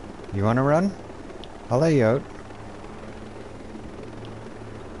kilometers. You want to run? I'll let you out.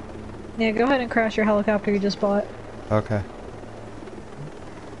 Yeah, go ahead and crash your helicopter you just bought. Okay.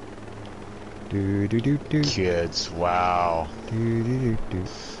 Do do do do. Kids, wow. Do do do do.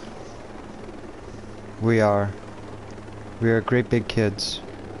 We are great big kids.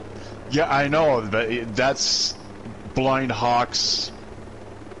 Yeah, I know, but that's Blind Hawk's,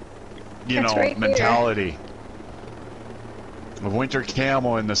 It's right here. mentality. A winter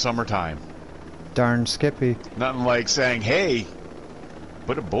camo in the summertime. Darn Skippy. Nothing like saying, hey,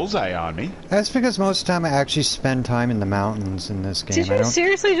 put a bullseye on me. That's because most of the time I actually spend time in the mountains in this game. Did you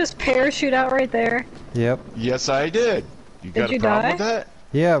seriously just parachute out right there? Yep. Yes, I did. You got you a problem die? with that?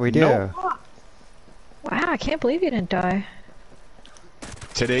 Yeah, we do. Nope. Wow, I can't believe you didn't die.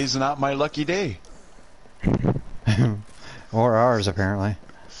 Today's not my lucky day. Or ours, apparently.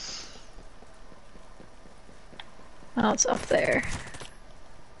 Oh, it's up there.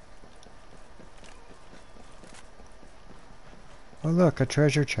 Oh look, a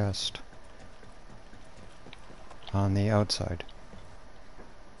treasure chest. On the outside.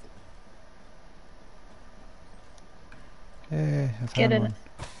 Hey, I found Get in. one.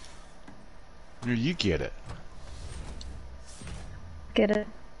 Here, you get it. Get it.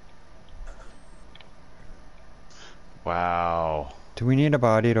 Wow. Do we need a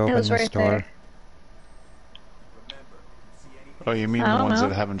body to It open was this right door? there. Oh, you mean I the don't ones know.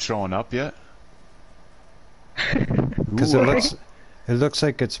 that haven't shown up yet? Because Ooh, it looks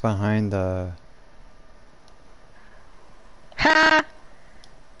like it's behind the. Ha!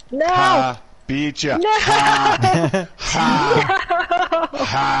 No! Ha! Beat ya! No! Ha! Ha! No!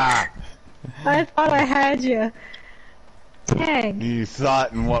 Ha! I thought I had you. Dang. You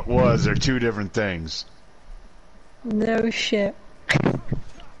thought and what was are two different things. No shit.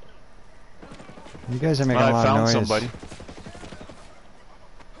 You guys are making a I lot found of noise. somebody.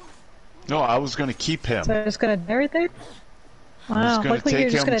 No, I was going to keep him. So I'm just gonna die right there? was Wow, gonna look like you're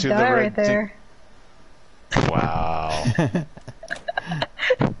take just him gonna to the die red right there. Wow.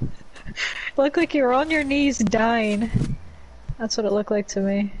 Looked like you were on your knees dying. That's what it looked like to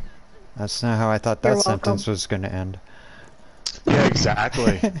me. That's not how I thought You're that sentence welcome. was going to end. Yeah,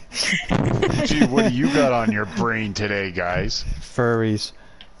 exactly. Gee, what do you got on your brain today, guys? Furries.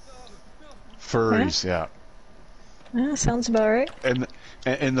 Furries, yeah. Yeah, sounds about right.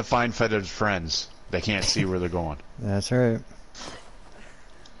 And the fine feathered friends. They can't see where they're going. That's right.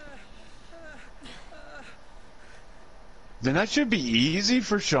 Then that should be easy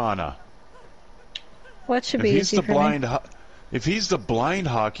for Shana. What should If be he's easy the for blind, me? if he's the blind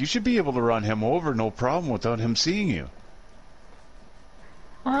hawk, you should be able to run him over no problem without him seeing you.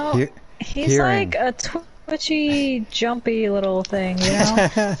 Well, He he's hearing. like a twitchy, jumpy little thing, you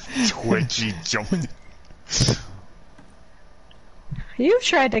know? Twitchy jumping. You've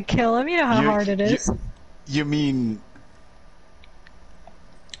tried to kill him, you know how hard it is. You mean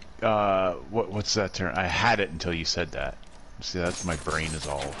what's that term? I had it until you said that. See, that's my brain is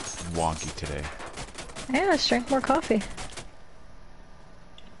all wonky today. Yeah, let's drink more coffee.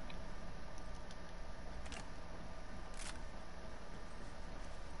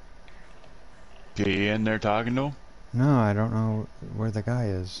 You in there talking to him? No, I don't know where the guy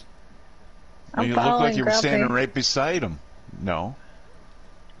is. I'm You look like following you were standing Grumpy. right beside him. No,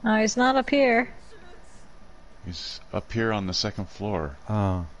 No, he's not up here. he's up here on the second floor.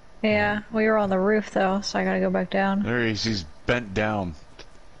 Oh, Yeah, we were on the roof though, so I gotta go back down. There he is. He's bent down.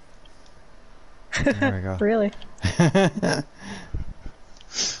 there we go. Really?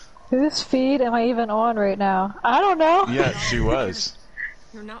 Whose feed am I even on right now? I don't know. Yeah, she was.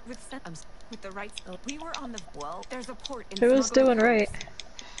 You're not with symptoms. With the right skill. We were on the well. There's a port in Who's smuggled doing right?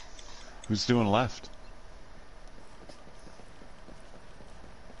 Who's doing left?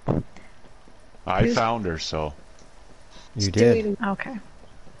 I Who's- found her, so. You did. Doing... Okay.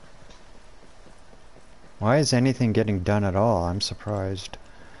 Why is anything getting done at all? I'm surprised.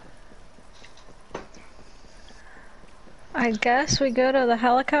 I guess we go to the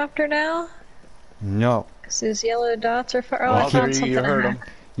helicopter now? No. Because these yellow dots are far. Oh, Well, I found there something. you heard him.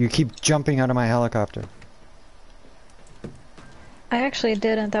 You keep jumping out of my helicopter, I actually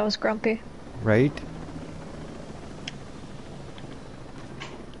didn't. That was Grumpy. right?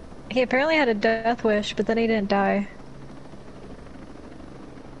 He apparently had a death wish, but then he didn't die.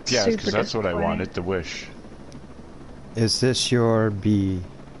 Yeah, Super because that's what I disappointing. wanted to wish. Is this your B?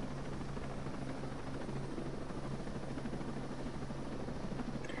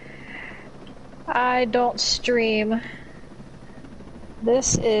 I don't stream.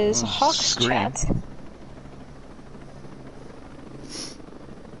 This is Oh, Hawk's scream. chat.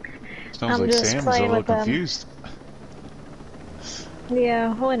 Sounds I'm like just Sam's a playing little with them. confused.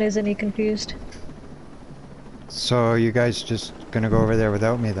 Yeah, when isn't he confused? So you guys just gonna go over there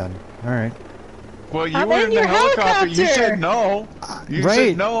without me then? Alright. Well, you I'm were in in the your helicopter. You helicopter! said no. You Right.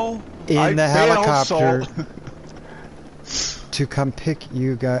 said no. In I the failed, helicopter. So... To come pick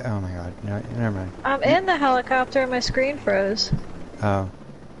you guys. Oh my god. No, never mind. I'm in the helicopter and my screen froze. Oh.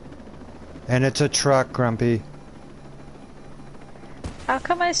 And it's a truck, Grumpy. How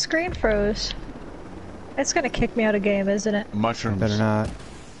come my screen froze? It's gonna kick me out of game, isn't it? Mushrooms. Better not.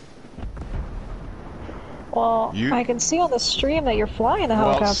 Well, You- I can see on the stream that you're flying the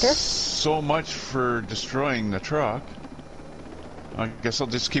Well, helicopter. so much for destroying the truck. I guess I'll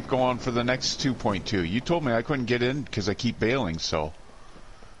just keep going for the next 2.2. You told me I couldn't get in because I keep bailing, so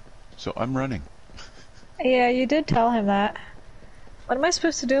I'm running. Yeah, you did tell him that. What am I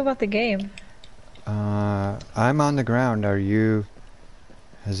supposed to do about the game? I'm on the ground. Are you...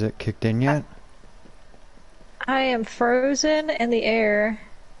 Has it kicked in yet? I am frozen in the air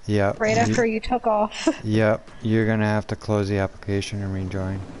Yep. right after you took off. Yep. You're gonna have to close the application and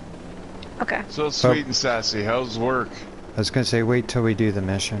rejoin. Okay. So sweet and sassy. How's work? I was gonna say wait till we do the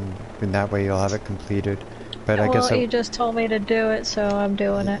mission, and that way you'll have it completed. But I Well, guess you just told me to do it, so I'm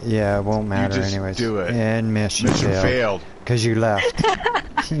doing it. yeah, it won't matter just anyways. do it. And mission Mission failed. failed. Because you left.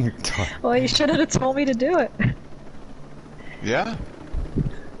 You t- Well, you should have told me to do it. Yeah?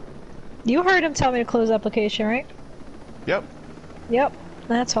 You heard him tell me to close application, right? Yep. Yep.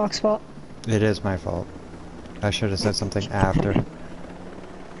 That's Hawk's fault. It is my fault. I should have said something after.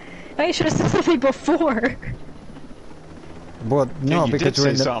 Oh, you should have said something before. Well, no, you because did we're say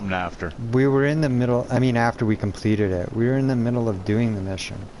in the, something after. we were in the middle. I mean, after we completed it, we were in the middle of doing the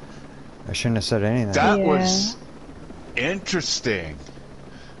mission. I shouldn't have said anything. That Yeah. was interesting.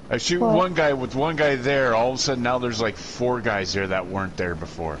 I shoot What? one guy with one guy there. All of a sudden, now there's like 4 guys there that weren't there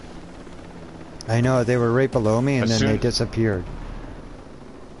before. I know they were right below me, and As then soon- they disappeared.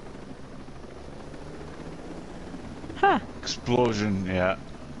 Huh. Explosion, yeah.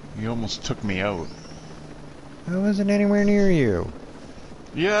 You almost took me out. I wasn't anywhere near you.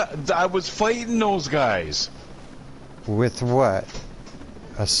 Yeah, I was fighting those guys. With what?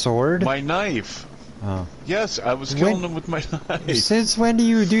 A sword? My knife. Oh. Yes, I was killing them with my knife. Since when do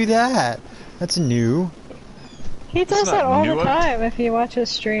you do that? That's new. He does that not all new. the time if you watch his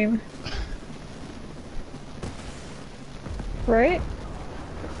stream. Right?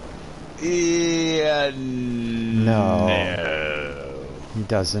 Yeah, No. He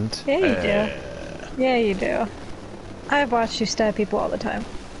doesn't. Yeah, you do. Yeah, you do. I've watched you stab people all the time.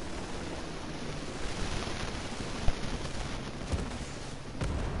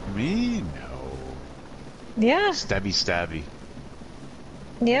 Me? No. Yeah. Stabby stabby.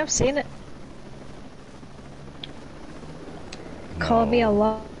 Yeah, I've seen it. No. Call me a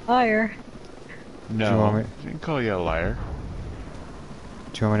liar. No. I didn't call you a liar.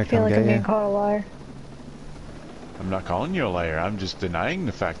 Do you want me I to feel come like get I'm being you? called a liar. I'm not calling you a liar. I'm just denying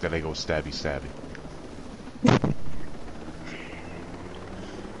the fact that I go stabby stabby.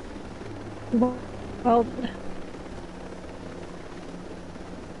 Well,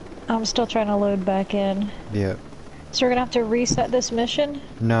 I'm still trying to load back in. Yep. So we're gonna have to reset this mission?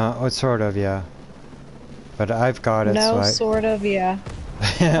 No, oh, sort of, yeah. But I've got it, No, so sort of, yeah.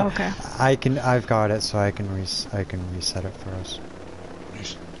 Okay. I've got it, so I can reset it for us.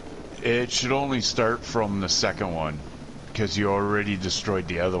 It should only start from the second one, because you already destroyed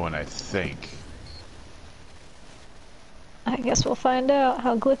the other one, I think. I guess we'll find out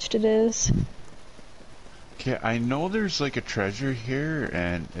how glitched it is. Okay, I know there's like a treasure here,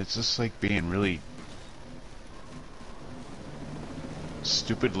 and it's just like being really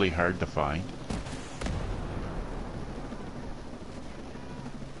stupidly hard to find.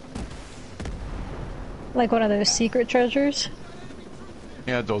 Like one of those secret treasures?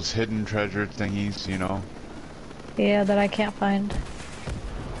 Yeah, those hidden treasure thingies, you know. Yeah, that I can't find.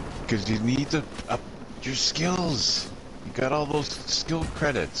 Because you need to up your skills. You got all those skill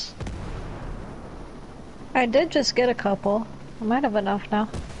credits. I did just get a couple. I might have enough now.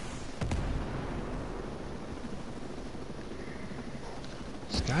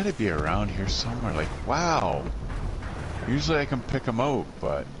 It's got to be around here somewhere. Like, wow. Usually I can pick them out,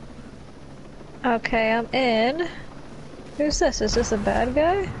 but... Okay, I'm in. Who's this? Is this a bad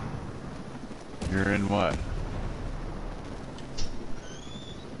guy? You're in what?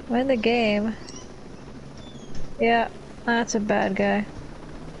 I'm in the game. Yeah, that's a bad guy.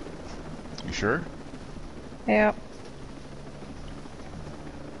 You sure? Yeah.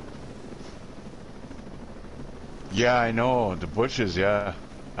 Yeah, I know. The bushes, yeah.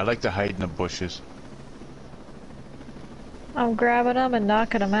 I like to hide in the bushes. I'm grabbing them and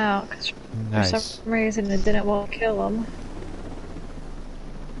knocking them out. 'Cause Nice. for some reason it didn't want to kill them.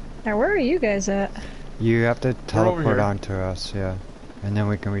 Now, where are you guys at? You have to over teleport here. onto us, yeah. And then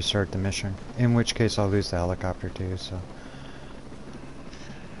we can restart the mission. In which case I'll lose the helicopter too, so.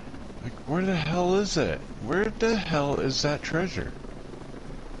 Like, where the hell is it? Where the hell is that treasure?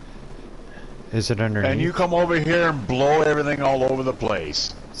 Is it underneath? And you come over here and blow everything all over the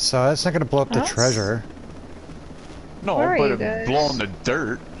place. So that's not gonna blow up the Us? treasure. No, Where are but you it guys? blowing the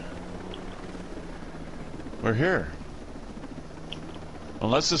dirt. We're here.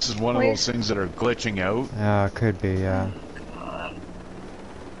 Unless this is one of Wait. those things that are glitching out. Could be, yeah.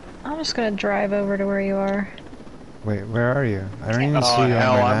 I'm just gonna drive over to where you are. Wait, where are you? I don't even Oh see you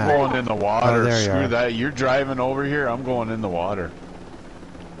hell, on my I'm map. going in the water. Oh, there you Screw are. that. You're driving over here, I'm going in the water.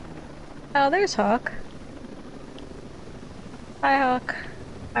 Oh, there's Hawk. Hi, Hawk.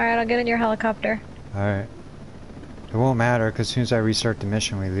 Alright, I'll get in your helicopter. Alright. It won't matter, because as soon as I restart the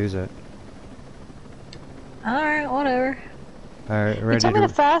mission, we lose it. Alright, whatever. Alright, You ready told me to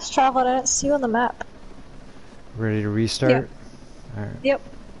to fast travel and I didn't see you on the map. restart? Yep. Alright, Yep.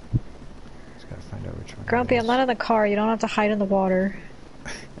 just gotta find out which one. Grumpy, it I'm is. not in the car. You don't have to hide in the water.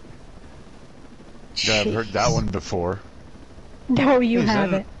 Yeah, I've heard that Jeez. one before. No, you Hey, is that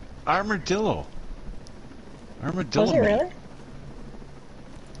haven't. an armadillo. Armadillo Was it meat. really?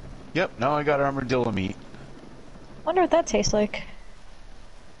 Yep, now I got armadillo meat. Wonder what that tastes like.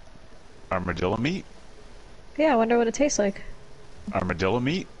 Armadillo meat? Yeah, I wonder what it tastes like. Armadillo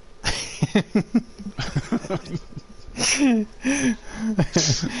meat?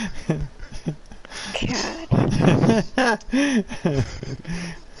 God.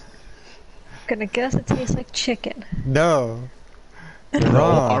 Gonna guess it tastes like chicken. No. You're No,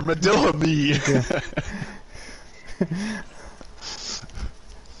 wrong. armadillo meat.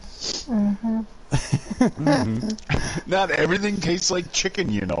 Not everything tastes like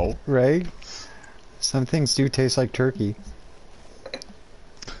chicken, you know. Right? Some things do taste like turkey,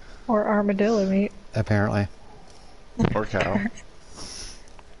 Or armadillo meat. apparently. Or cow.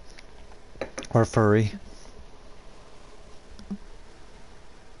 Or furry.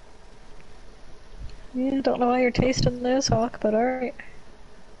 Yeah, don't know why you're tasting this, Hawk, but alright.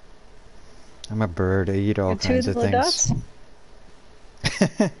 I'm a bird. I eat all Got two kinds of little things.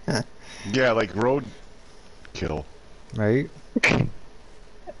 dots? Yeah, like road kill. Right?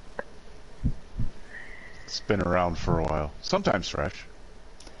 It's been around for a while. Sometimes fresh.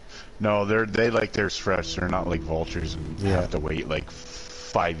 No, they like theirs fresh. They're not like vultures and Yeah. have to wait like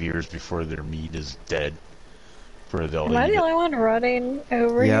 5 years before their meat is dead for they'll Am I eat the it. only one running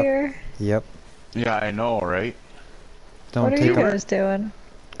over Yep. here? Yep. Yeah, I know, right? Don't What are take you it. guys doing?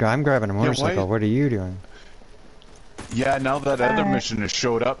 I'm grabbing a motorcycle. why- What are you doing? Yeah, now that other Alright. mission has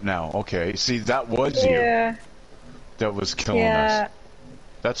showed up now. Okay, see, that was you Yeah. that was killing Yeah. us.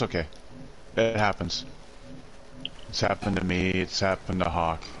 That's okay. It happens. It's happened to me. It's happened to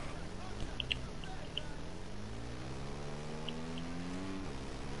Hawk.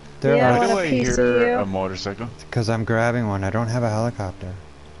 There Yeah, Why I do want a I piece of hear you. a motorcycle? Because I'm grabbing one. I don't have a helicopter.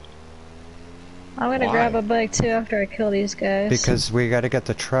 I'm gonna Why? grab a bike too after I kill these guys. Because we got to get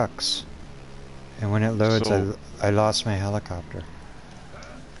the trucks. And when it loads, So- I lost my helicopter.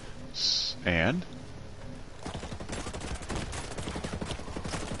 And?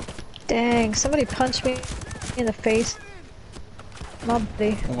 Dang, somebody punched me in the face. My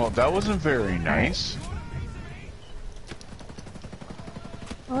buddy. Well, that wasn't very nice.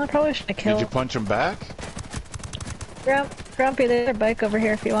 Well, I probably should have Did killed you punch him back? Grumpy, there's a bike over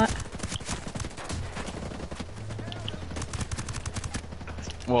here if you want.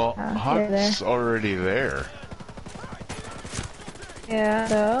 Well, you're Hawk's already there. Yeah,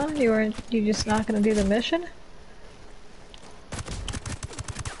 so you just not gonna do the mission?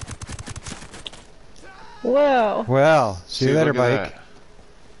 Whoa! Well, see you later, look at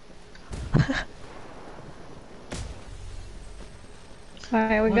bike. that.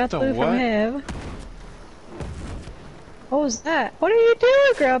 Alright, we What got the the loot what? from him. What was that? What are you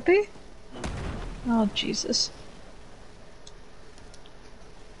doing, Grumpy? Oh, Jesus.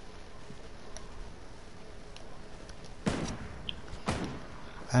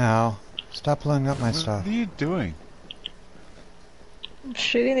 Ow. Stop blowing up my What stuff. are you doing? I'm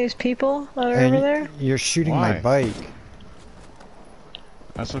shooting these people that are And over there? you're shooting my Why? bike.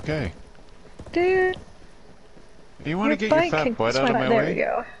 That's okay. Dude, You want to get your fat butt out of my There way? we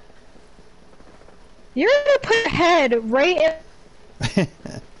go. You're gonna put your head right in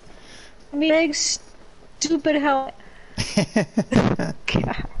my big stupid helmet.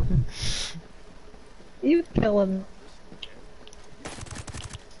 God. You kill him.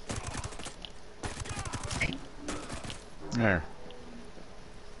 There.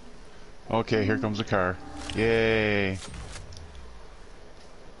 Okay, here comes a car. Yay.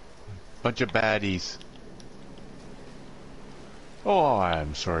 Bunch of baddies. Oh,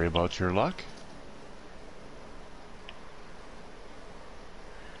 I'm sorry about your luck.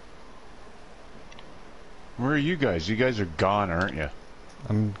 Where are you guys? You guys are gone, aren't you?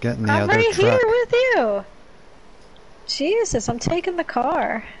 I'm getting the I'm other right truck. here with you. Jesus, I'm taking the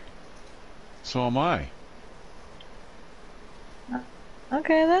car. So am I.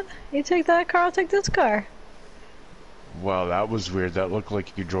 Okay then, you take that car, I'll take this car. Wow, that was weird. That looked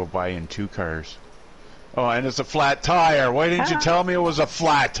like you drove by in two cars. Oh, and it's a flat tire. Why didn't you tell me it was a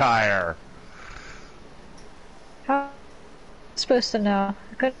flat tire? How am I supposed to know?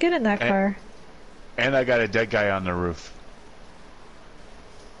 I couldn't get in that car. And I got a dead guy on the roof.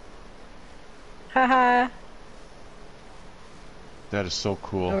 Haha. That is so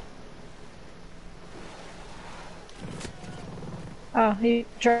cool. Oh, you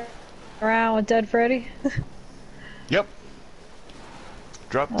drive around with Dead Freddy? Yep.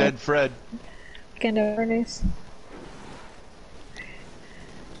 Drop dead Fred. Weekend at Bernie's.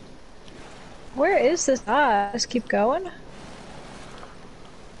 Where is this? Just keep going?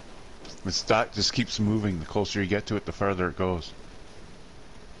 The stock just keeps moving. The closer you get to it, the farther it goes.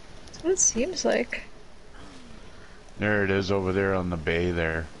 That's what it seems like. There it is over there on the bay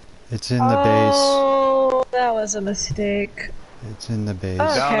there. It's in the base. Oh, that was a mistake. It's in the base.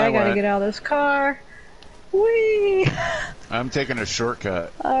 Okay, Down I I gotta went. get out of this car. Whee! I'm taking a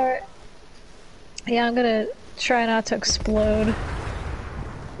shortcut. Alright. Yeah, I'm gonna try not to explode.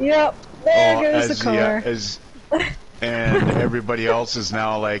 Yep, there goes the car. And everybody else is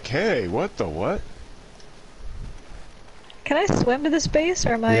now like, hey, what the what? Can I swim to this base,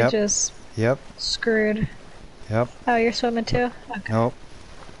 or am I Yep. just Yep. screwed? Yep. Oh, you're swimming too? Okay. Nope.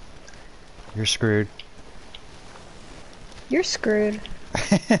 You're screwed. You're screwed.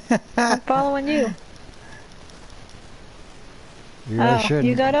 I'm following you. You really Oh, shouldn't.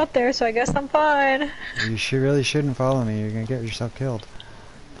 you got up there, so I guess I'm fine. You really shouldn't follow me. You're gonna get yourself killed.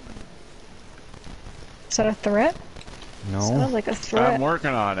 Is that a threat? No. Sounds like a threat. I'm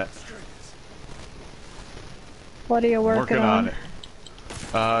working on it. What are you I'm working on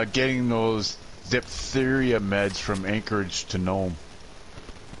it. Getting those diphtheria meds from Anchorage to Nome.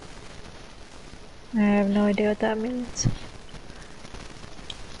 I have no idea what that means.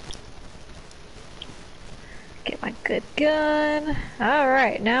 Get my good gun.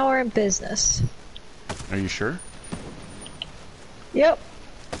 Alright, now we're in business. Are you sure? Yep.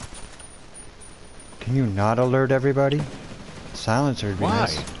 Can you not alert everybody? Silencer would be Why?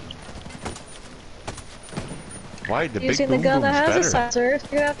 nice. Why? The Using big the boom gun that boom's has a better. sensor,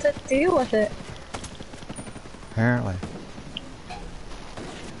 you're gonna have to deal with it. Apparently.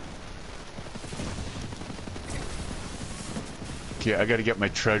 Okay, I gotta get my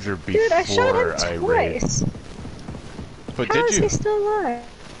treasure before Dude, I shot I him raid. twice. But How did is you? he still alive?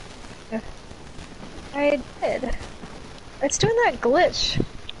 I did. It's doing that glitch.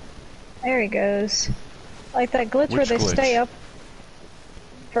 There he goes. Like that glitch where Which they glitch? stay up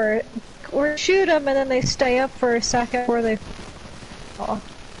for... Or shoot them and then they stay up for a second where they... Oh.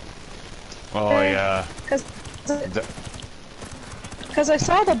 Oh yeah. Because The- I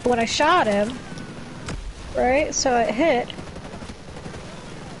saw the... when I shot him. Right? So it hit.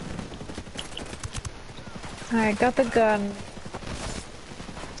 Alright, got the gun.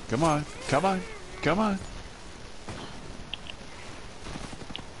 Come on, come on, come on.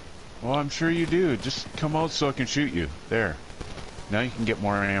 Well, I'm sure you do. Just come out so I can shoot you. There. Now you can get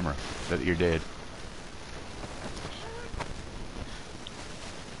more ammo that you're dead.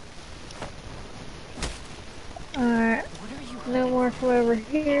 Alright. No more from over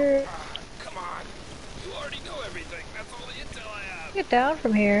here. Come on. You already know everything. That's all the intel I have. Get down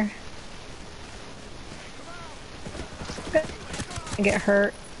from here. I get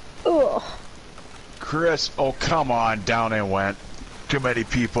hurt. Ugh. Chris, oh come on, down I went. Too many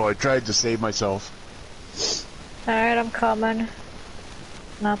people. I tried to save myself. Alright, I'm coming.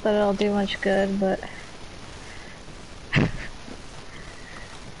 Not that it'll do much good, but...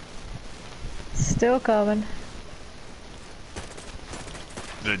 Still coming.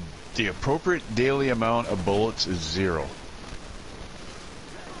 The appropriate daily amount of bullets is 0.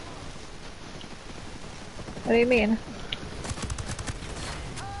 What do you mean?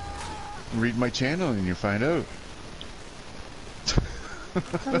 Read my channel and you find out.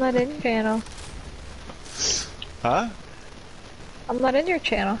 I'm not in your channel. Huh? I'm not in your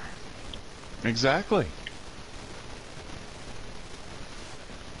channel. Exactly.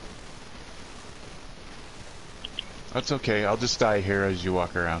 That's okay. I'll just die here as you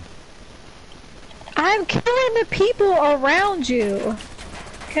walk around. I'm killing the people around you!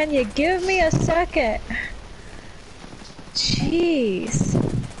 Can you give me a second? Jeez.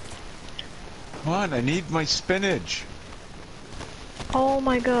 Come on, I need my spinach. Oh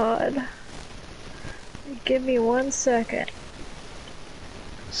my god. Give me 1 second.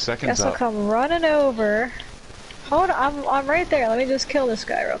 Seconds Guess I'll up. come running over. Hold on, I'm right there. Let me just kill this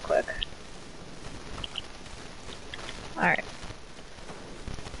guy real quick. Alright.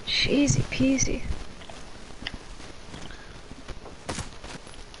 Easy peasy.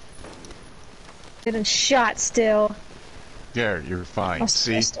 Getting shot still. Yeah, you're fine. Must have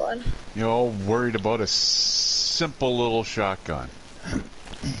See? missed one. You're all worried about a simple little shotgun.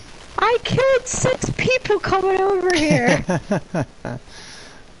 I killed 6 people coming over here!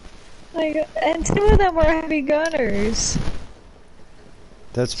 Like, and 2 of them were heavy gunners.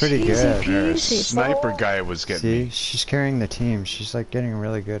 That's pretty Jeezy good. peasy. There, a Easy, sniper bro. guy was getting See, me. she's carrying the team. She's like getting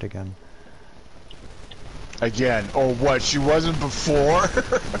really good again. Again. Oh, what? She wasn't before?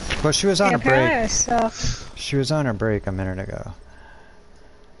 Well, she was on Yeah, a break. apparently I suck. She was on a break a minute ago.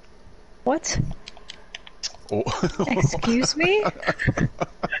 What? Oh. Excuse me?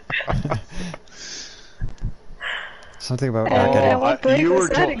 Something about And, not Oh, getting. what break you was were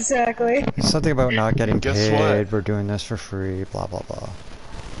that told- exactly? Something about not getting Guess paid. what? We're doing this for free. Blah blah blah.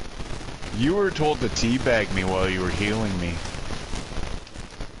 You were told to teabag me while you were healing me.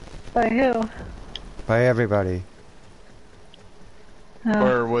 By who? By everybody. Oh.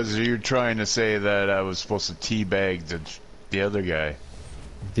 Or was you trying to say that I was supposed to teabag the other guy?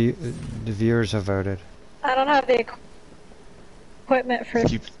 The viewers have voted. I don't have the equipment for...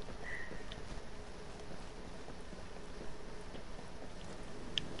 Keep...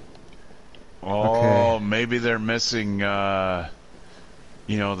 Oh, Okay. maybe they're missing, you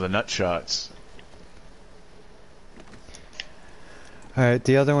know, the nut shots. Alright,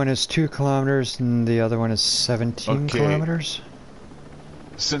 the other one is 2 kilometers and the other one is 17 Okay. kilometers.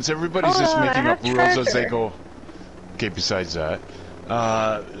 Since everybody's Hold just on, I making up have rules as they treasure. go... Okay, besides that,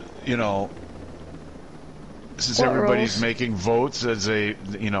 you know, since What everybody's rules? making votes as they,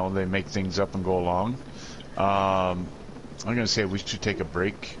 you know, they make things up and go along, I'm gonna say we should take a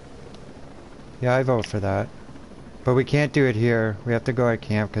break. Yeah, I vote for that. But we can't do it here. We have to go at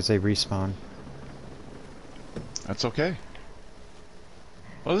camp because they respawn. That's okay.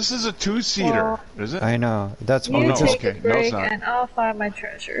 Well, this is a two-seater, Well, is it? I know. That's Oh, You no, take okay. a No, it's break not. and I'll find my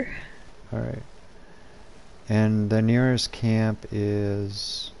treasure. Alright. And the nearest camp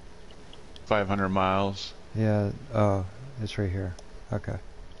is... 500 miles. Yeah, oh, it's right here. Okay.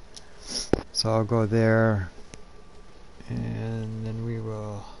 So I'll go there. And then we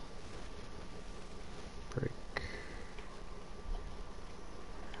will... break.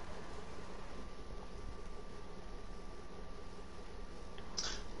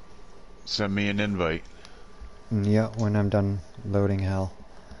 Send me an invite. Yeah, when I'm done loading hell.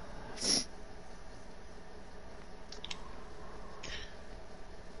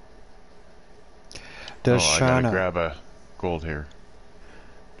 Does I gotta Shana... grab a gold here.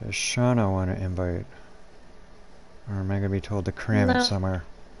 Does Shana want to invite? Or am I going to be told to cram it No. somewhere?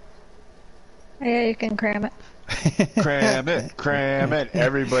 Yeah, you can cram it. Cram it, cram it.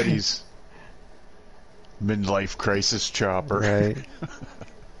 Everybody's midlife crisis chopper. Right.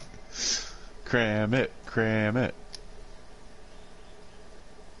 Cram it, cram it.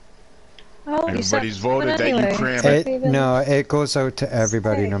 Oh, you said Everybody's voted that anyway. you cram it. No, it goes out to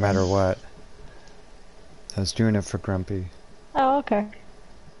everybody no matter what. I was doing it for Grumpy. Oh, okay.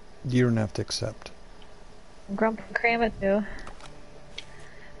 You don't have to accept. Grump and cram it too.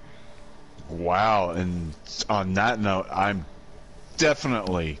 Wow, and on that note, I'm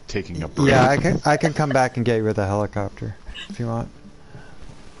definitely taking a break. Yeah, I can come back and get you with a helicopter if you want.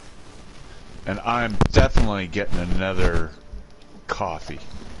 And I'm definitely getting another coffee.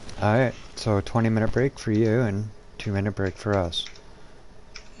 Alright, so a 20-minute break for you and 2-minute break for us.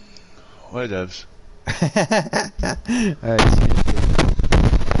 Whatevs. Alright, see you.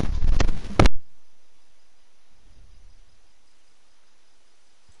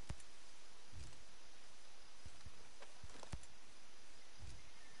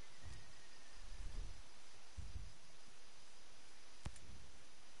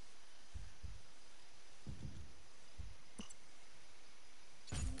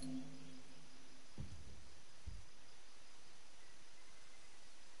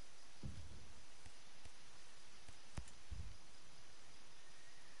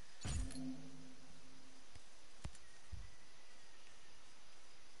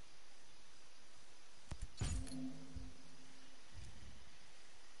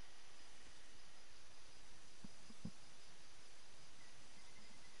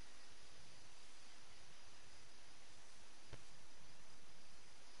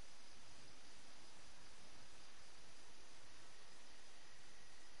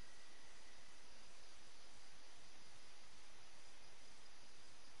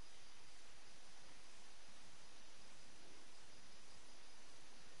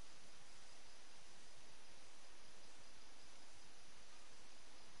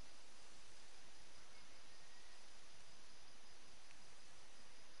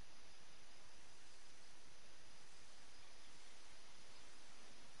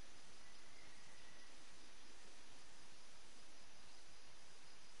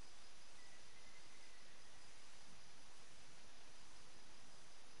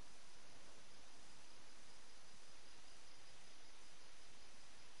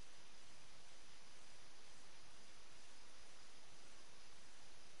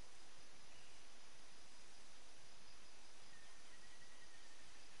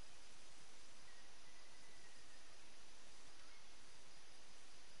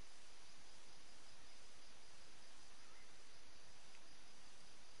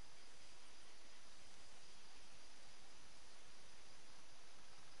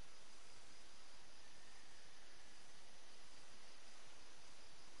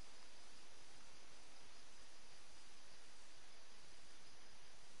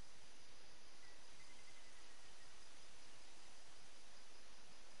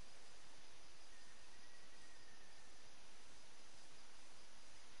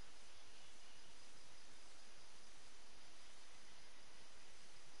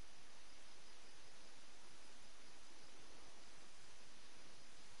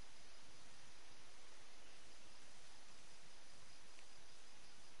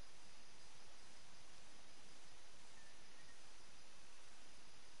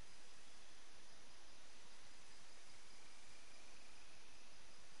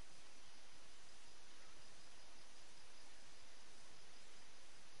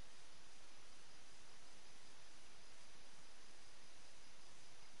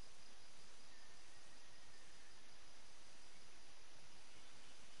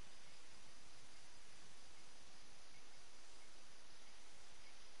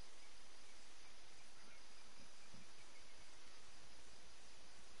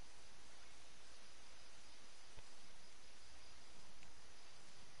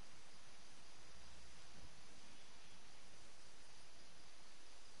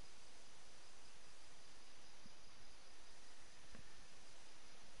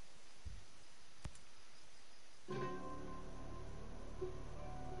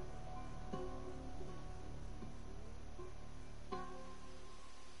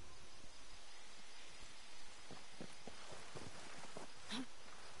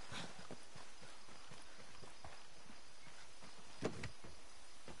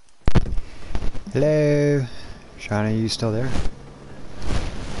 Hello? Shana, you still there?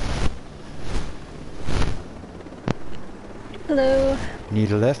 Hello.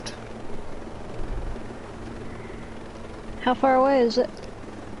 Need a lift? How far away is it?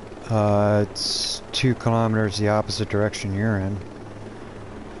 It's 2 kilometers the opposite direction you're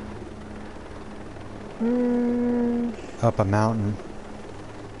in. Up a mountain.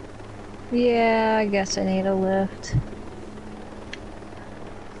 Yeah, I guess I need a lift.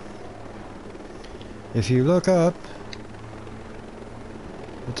 If you look up,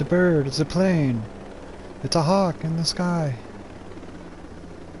 it's a bird, it's a plane, it's a hawk in the sky.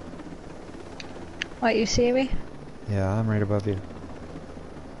 What, you see me? Yeah, I'm right above you.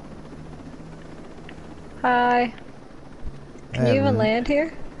 Hi. Can you even land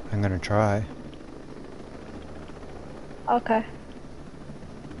here? I'm gonna try. Okay.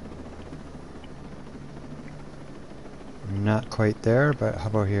 Not quite there, but how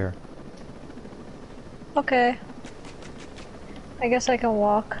about here? Okay. I guess I can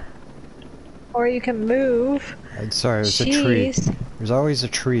walk. Or you can move. Sorry, it was a tree. Jeez. There's always a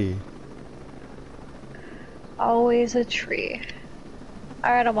tree. Always a tree.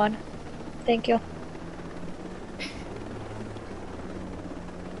 Alright, I'm on. Thank you.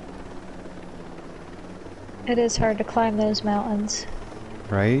 It is hard to climb those mountains.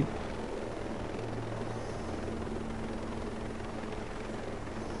 Right?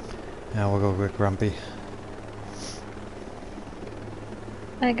 Now we'll go get grumpy.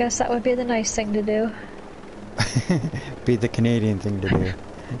 I guess that would be the nice thing to do. Be the Canadian thing to do.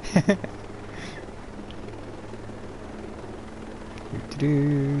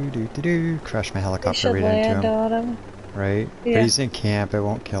 Do. Crash my We helicopter should right into land him. on him. Right? Yeah. But he's in camp, it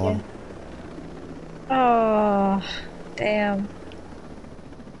won't kill him. Oh, damn.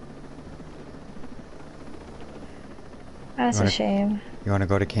 That's a shame. You wanna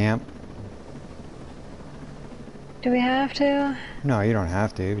go to camp? Do we have to? No, you don't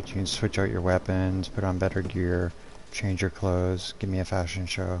have to, but you can switch out your weapons, put on better gear, change your clothes, give me a fashion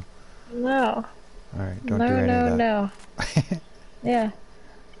show. No. Alright, don't do any of that. No. Yeah.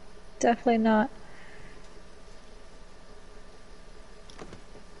 Definitely not.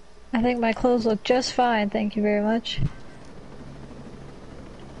 I think my clothes look just fine, thank you very much.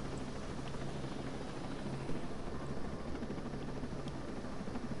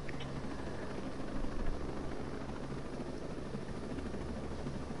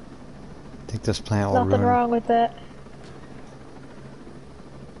 I think this plant will Nothing ruin... wrong with that.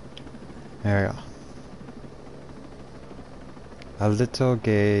 There we go. A little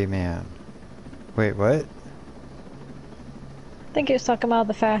gay man. Wait, what? I think he was talking about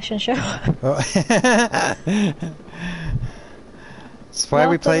the fashion show. Oh. That's why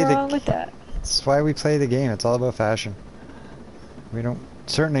we play Nothing wrong with that. That's why we play the game. It's all about fashion. We don't...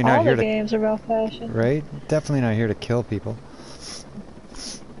 Certainly not All here the to... games are about fashion. Right? Definitely not here to kill people.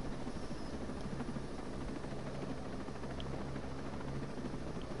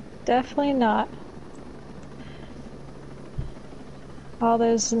 Definitely not. All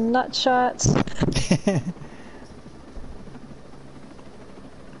those nut shots.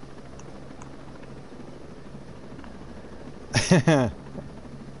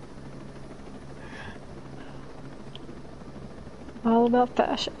 All about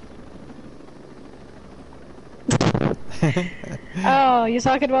fashion. Oh, you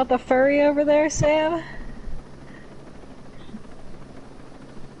talking about the furry over there, Sam?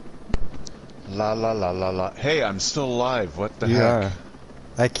 La la la la la. Hey, I'm still alive. What the You heck? are.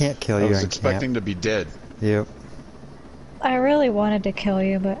 I can't kill I you was in expecting to be dead. camp. Yep. I really wanted to kill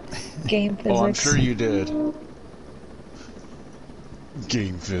you, but game physics. Oh, I'm sure you did.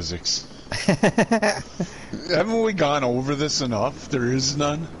 Game physics. Haven't we gone over this enough? There is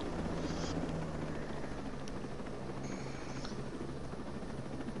none.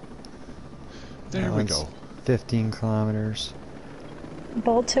 There we go. 15 kilometers.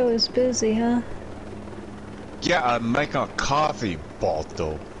 Balto is busy, huh? Yeah, I'm making a coffee,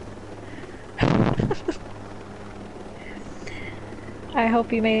 Balto. I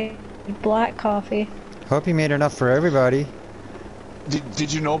hope you made black coffee. Hope you made enough for everybody.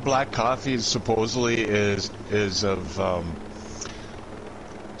 Did you know black coffee is supposedly is of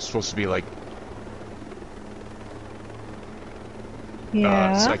supposed to be like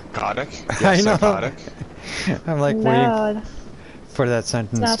psychotic? Yeah, I know. psychotic. I'm like waiting No, for that it's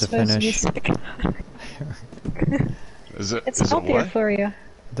sentence not to supposed finish. to be psychotic. Is it? It's is it healthier what? for you.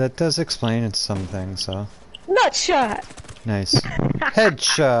 That does explain it some things, so. Nut shot! Nice.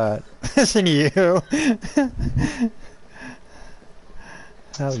 Headshot! Listen to you!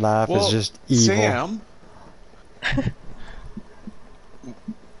 That laugh is just evil. Sam,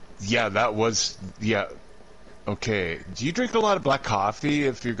 Yeah, that was... Yeah. Okay. Do you drink a lot of black coffee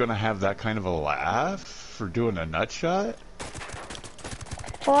if you're gonna have that kind of a laugh for doing a nut shot?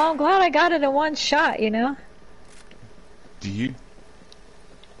 Well, I'm glad I got it in one shot, you know? Do you?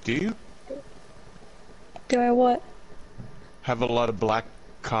 Do you? Do I what? Have a lot of black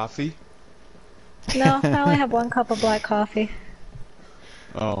coffee? No, I only have 1 cup of black coffee.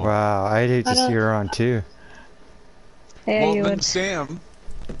 Oh. Wow, I'd hate I to see don't- her on too. Yeah, Well, you then, would. Sam,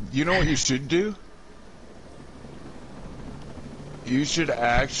 you know what you should do? You should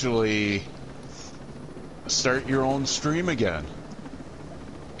actually start your own stream again.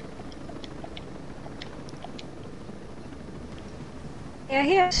 Yeah,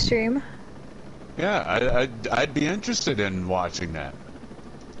 he has stream. Yeah, I'd be interested in watching that.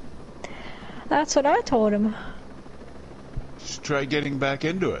 That's what I told him. Just try getting back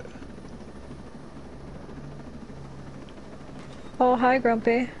into it. Oh, hi,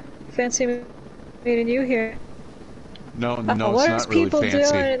 Grumpy. Fancy meeting you here. No, Oh, no, what it's are not really people fancy.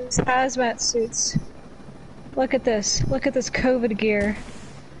 doing in hazmat suits? Look at this. Look at this COVID gear.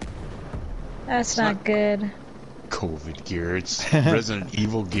 That's not good. COVID gear. It's Resident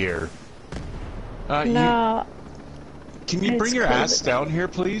Evil gear. No. Can you bring It's your ass COVID. down here,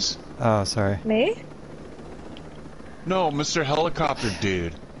 please? Oh, sorry. Me? No, Mr. Helicopter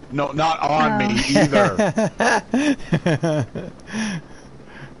Dude. No, not on Oh. me either.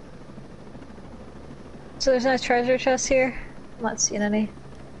 So there's no treasure chest here? I'm not seeing any.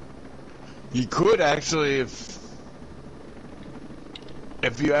 You could actually, if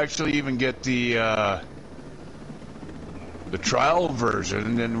you actually even get the trial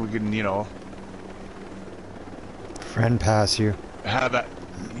version, then we can, you know, Friend pass you. have that.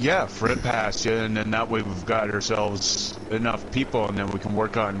 Yeah, friend pass you, and then that way we've got ourselves enough people, and then we can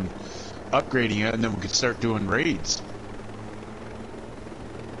work on upgrading it, and then we can start doing raids.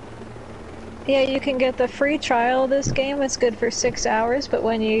 Yeah, you can get the free trial of this game. It's good for 6 hours, but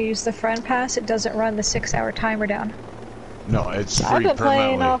when you use the friend pass, it doesn't run the 6-hour timer down. No, it's I've free been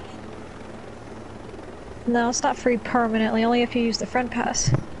playing permanently. off. No, it's not free permanently, only if you use the friend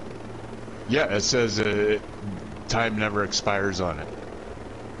pass. Yeah, it says time never expires on it.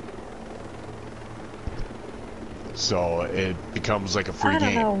 So it becomes like a free I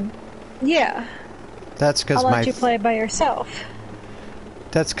don't game. know. Yeah, That's because I'll my let you play by yourself.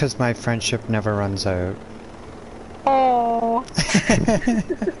 that's because my friendship never runs out. Oh.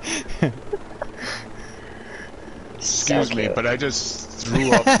 Excuse me, but I just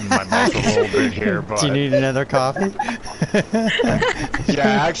threw up in my mouth a little bit here. But Do you need another coffee?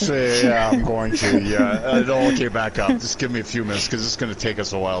 yeah, actually, yeah, I'm going to. Yeah, it'll okay back up. Just give me a few minutes because it's going to take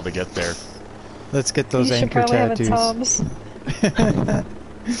us a while to get there. Let's get those You should anchor probably have a tattoos. Tom's.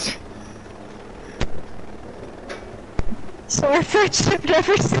 So our friendship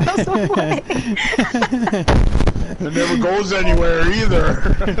never goes away. It never goes anywhere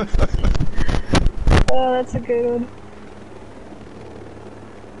either. Oh, that's a good one.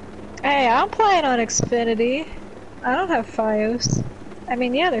 Hey, I'm playing on Xfinity. I don't have Fios. I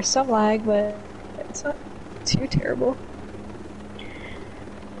mean, yeah, there's some lag, but it's not too terrible.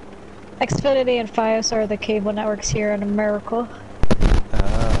 Xfinity and Fios are the cable networks here in America,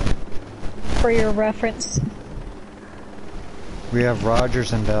 for your reference. We have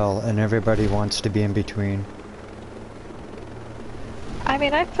Rogers and Bell, and everybody wants to be in between. I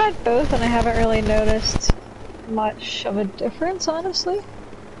mean, I've tried both and I haven't really noticed much of a difference, honestly.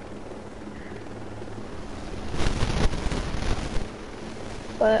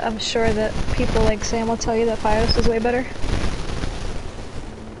 But I'm sure that people like Sam will tell you that Fios is way better.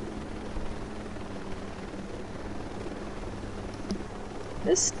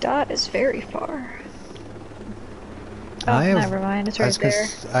 This dot is very far. Oh, never mind, it's right there.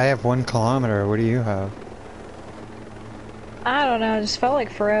 I have 1 kilometer. What do you have? I don't know, it just felt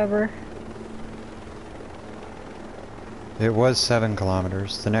like forever. It was 7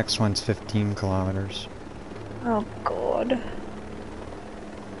 kilometers. The next one's 15 kilometers. Oh god.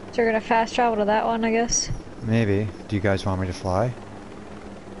 So you're gonna fast travel to that one, I guess? Maybe. Do you guys want me to fly?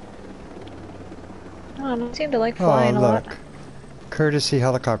 I don't know, I seem to like flying Oh, a lot. look. Courtesy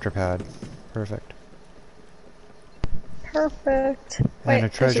helicopter pad. Perfect. Perfect. And Wait, a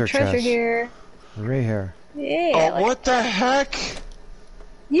treasure there's a treasure chest. here. Right here. Yeah. Oh, like- what the heck?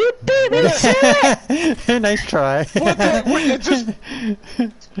 You beat me to it! Nice try. What the? What, it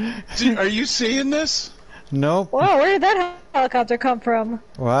just, are you seeing this? Nope. Whoa, where did that helicopter come from?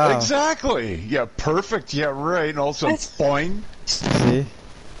 Wow. Exactly. Yeah, perfect. Yeah, right. And also, boing. See?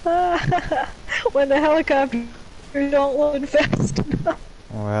 When the helicopter don't load fast enough.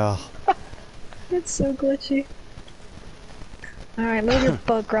 Well. It's so glitchy. Alright, move your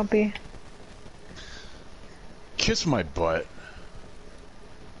butt, Grumpy. Kiss my butt.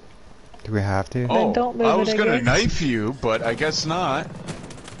 Do we have to? Oh, don't move I it was gonna again. knife you, but I guess not.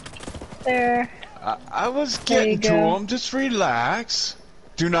 There. I was There you getting to go. him. Just relax.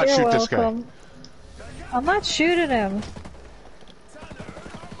 Do not You're shoot welcome. I'm not shooting him.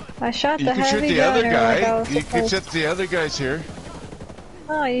 I shot this guy. the You can shoot heavy the other gunner like I guy. was You can supposed. shoot the other guys here.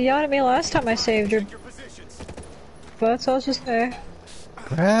 Oh, you yelled at me last time I saved your butt, so I was just there.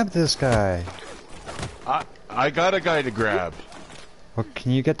 Grab this guy. I got a guy to grab. Well,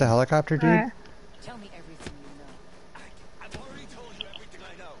 can you get the helicopter, dude? Alright. Tell me everything you know. I've already told you everything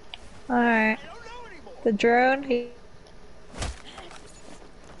I know. Alright. I don't know anymore. The drone, he...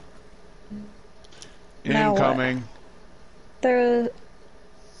 Now what? Incoming. There...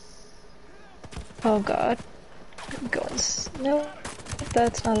 Oh god. Going... No.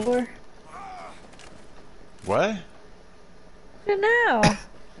 That's not over. What? Now.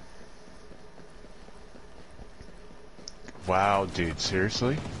 Wow, dude,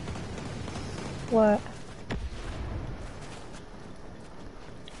 seriously? What?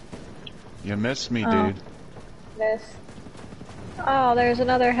 You missed me, Oh. dude. Miss. Oh, there's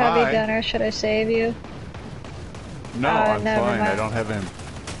another heavy Hi. gunner. Should I save you? No, I'm never fine. I mind. don't have him.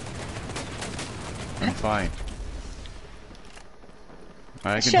 I'm fine.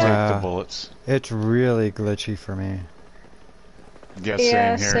 I can Sure. take the Wow. bullets. It's really glitchy for me. Yeah,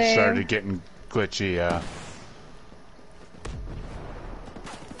 Yeah, same here. same. Started getting glitchy,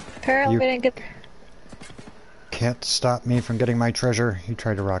 Apparently You- we didn't get... Can't stop me from getting my treasure. He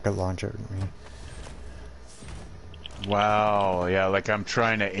tried to rocket launch it at me. Wow, yeah, like I'm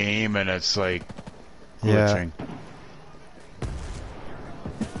trying to aim and it's like Yeah. glitching.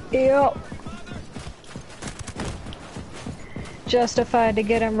 Yep. Justified to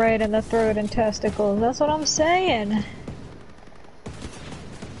get him right in the throat and testicles. That's what I'm saying.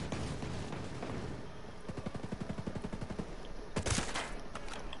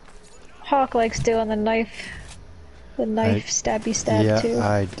 Hawk likes doing the knife stabby stab Yeah, too.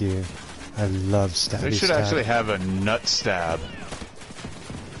 I do. I love stabby They should stab. actually have a nut stab.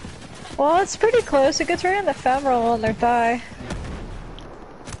 Well, it's pretty close. It gets right in the femoral on their thigh.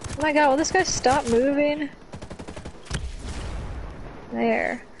 Oh my god, will this guy stop moving?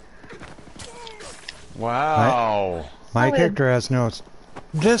 There. Wow. My Oh, character has notes.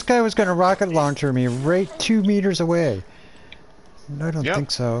 This guy was gonna rocket launcher me right 2 meters away. No, I don't Yep.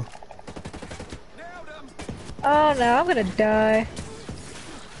 think so. Oh no, I'm gonna die.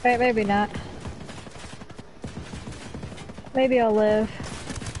 Wait, maybe not. Maybe I'll live.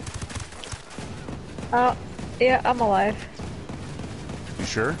 Oh, yeah, I'm alive. You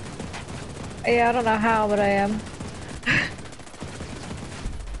sure? Yeah, I don't know how, but I am.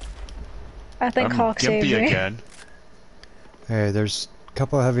 I think I'm Hawk saved gimpy me. again. Hey, there's a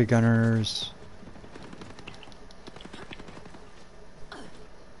couple of heavy gunners.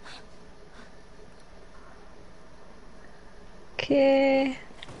 Okay,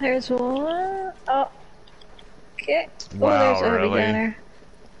 there's one. Oh, okay. Oh, Wow, there's a heavy really? gunner.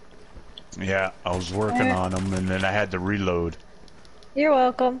 Yeah, I was working on them and then I had to reload. You're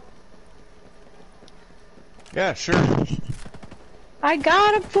welcome. Yeah, sure. I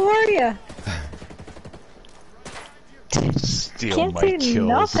got him for you. Steal Can't my do kills.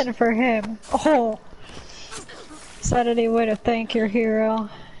 nothing for him. Oh, is that any way to thank your hero?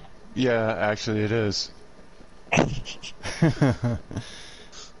 Yeah, actually it is.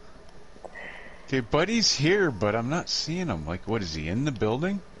 Okay, Buddy's here, but I'm not seeing him. Like, what is he, in the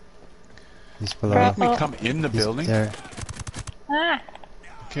building? He's below. Crap. Let me come in the He's building? there. Ah,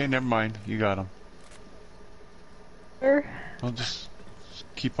 Okay, never mind. You got him. er, I'll just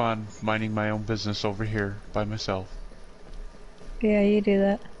keep on minding my own business over here by myself. yeah, you do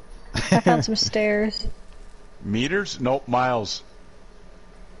that. I found some stairs. Meters? Nope, miles.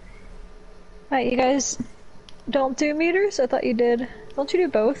 Right, you guys don't do meters? I thought you did. Don't you do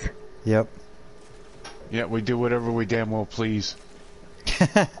both? Yep. Yeah, we do whatever we damn well please.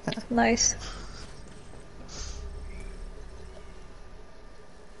 Nice.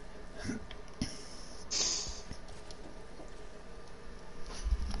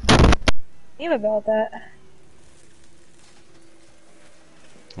 Meme about that.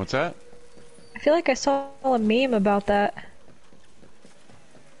 What's that? I feel like I saw a meme about that.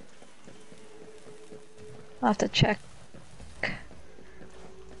 I'll have to check.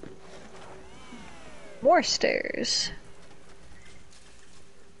 More stairs.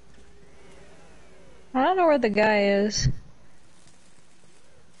 I don't know where the guy is.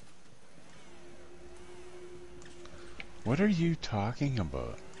 What are you talking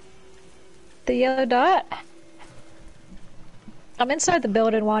about? The yellow dot? I'm inside the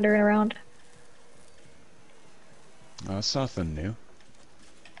building wandering around. Oh, that's nothing new.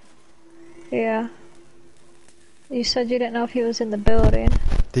 Yeah. You said you didn't know if he was in the building.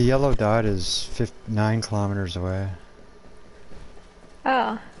 The yellow dot is 9 kilometers away.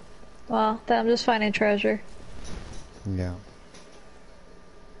 Oh. Well, then I'm just finding treasure. Yeah.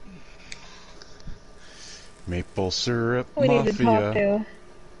 Maple syrup We need to talk mafia. to.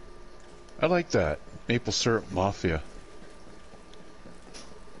 I like that. Maple syrup mafia.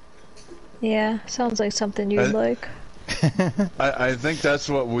 Yeah, sounds like something you'd like. I think that's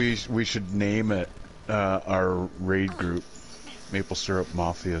what we should name it. Our raid group, Maple Syrup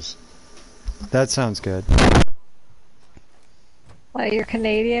Mafias. That sounds good. What, your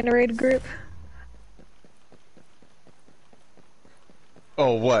Canadian raid group?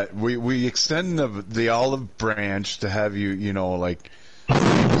 Oh, what? We extend the olive branch to have you know, like, be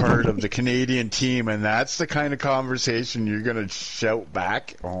part of the Canadian team, and that's the kind of conversation you're gonna shout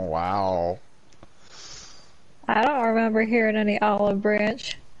back? Oh, wow. I don't remember hearing any olive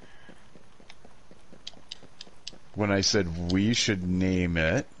branch. When I said we should name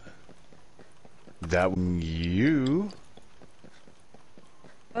it, that when you,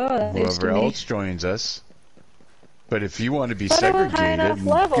 Oh, that news to whoever me. else joins us. But if you want to be But it was high segregated enough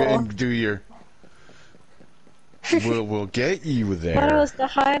level. and do your, we'll get you But it there. was the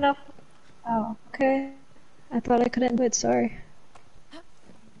high enough. Oh, okay. I thought I couldn't do it, sorry.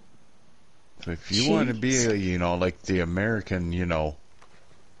 So if you want to be, you know, like the American, you know,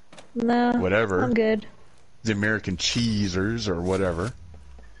 No, whatever, I'm good. the American cheesers or whatever.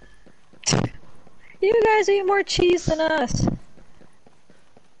 You guys eat more cheese than us.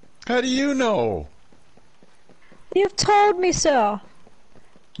 How do you know? You've told me so.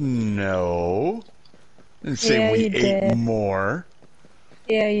 No. And say Yeah, we you ate did. more.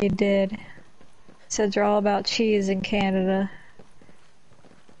 Yeah, you did. Said you're all about cheese in Canada.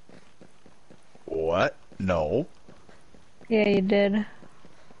 What? No. Yeah, you did.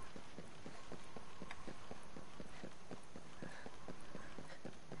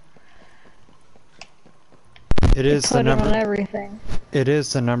 It is the Put it on number. everything. It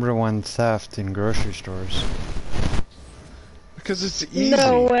is the #1 theft in grocery stores. Because it's easy.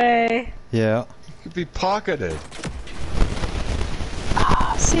 No way. Yeah. It could be pocketed.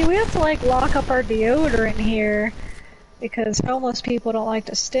 See, we have to like lock up our deodorant here because homeless people don't like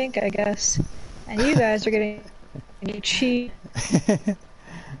to stink, I guess. And you guys are getting cheap. That's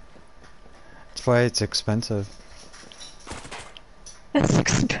why it's expensive. That's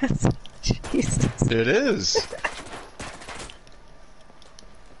expensive. Jesus. It is.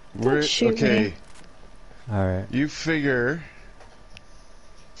 Don't shoot okay. me. Alright. You figure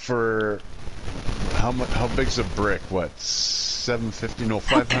for how much? How big's a brick? What? 750? No,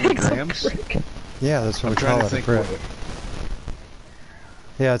 500 grams. Yeah, that's what I'm we trying call to it, a think. brick.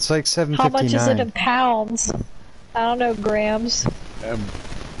 Yeah, it's like How much is it $7.59. in pounds? I don't know, grams.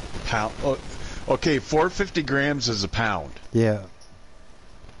 Pound. Oh, okay, 450 grams is a pound. Yeah,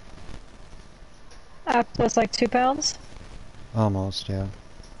 So it's like 2 pounds? almost, yeah.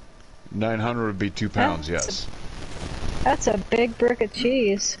 900 would be 2 pounds. That's- Yes. That's a big brick of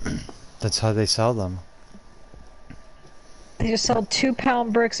cheese. That's how they sell them. They just sold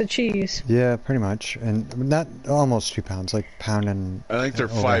 2-pound bricks of cheese. Yeah, pretty much. And not almost 2 pounds, like pound and I think they're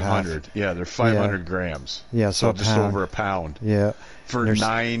over 500. half. Yeah, they're 500 grams. Yeah, so a just pound. over a pound Yeah. for There's-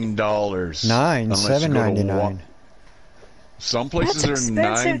 $9. Nine, Unless you go to $7.99. Some places That's are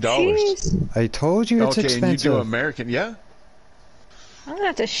expensive $9. cheese. I told you it's Okay, and you expensive. do American, yeah? I'm gonna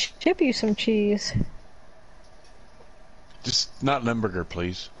have to ship you some cheese. Just not Limburger,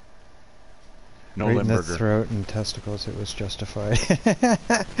 please. No Right in the Limburger. throat and testicles, it was justified.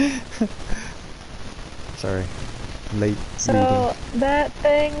 Sorry. Late So reading. that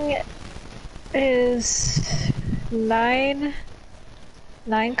thing is 9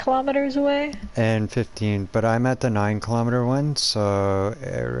 kilometers away. And 15, but I'm at the 9-kilometer one, so...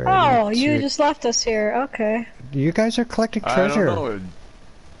 Oh, you just left us here. Okay. You guys are collecting I treasure. don't know.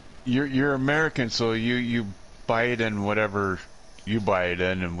 You're American, so you buy it in whatever you buy it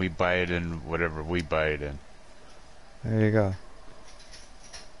in, and we buy it in whatever we buy it in. There you go.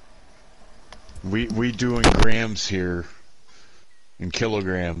 We do in grams here, in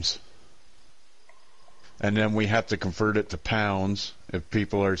kilograms, and then we have to convert it to pounds if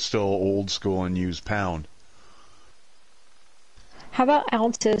people are still old school and use pound. How about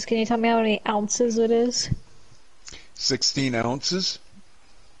ounces? Can you tell me how many ounces it is? 16 ounces.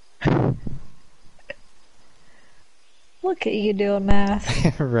 Look at you doing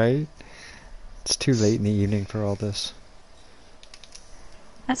math. Right? It's too late in the evening for all this.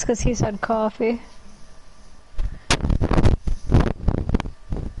 That's because he's had coffee.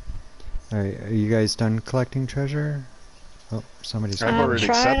 Alright, are you guys done collecting treasure? Oh, somebody's... I've I'm already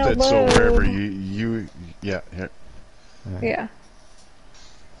trying to accepted, so wherever load. yeah, here. Alright. Yeah.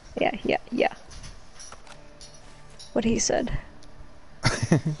 Yeah. What he said.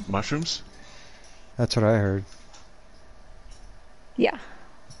 Mushrooms? That's what I heard. Yeah.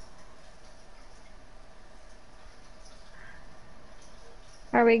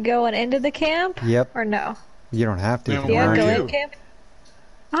 Are we going into the camp? Yep. Or no? You don't have to Yeah, if you where Yeah, want are go to. you? in camp.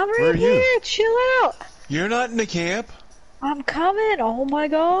 I'm Where right are you? here. Chill out. You're not in the camp. I'm coming. Oh my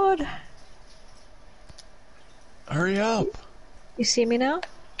god. Hurry up. You see me now?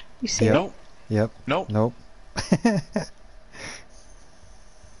 You see Yep. me? Nope. Yep. Nope. Nope.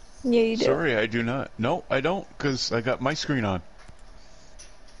 Yeah, you do. Sorry, I do not. No, I don't, because I got my screen on.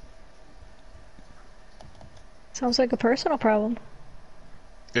 Sounds like a personal problem.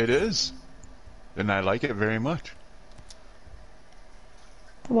 It is. And I like it very much.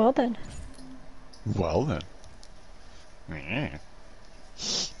 Well then. Well then. Yeah.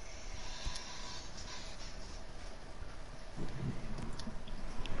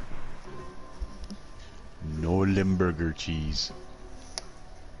 No Limburger cheese.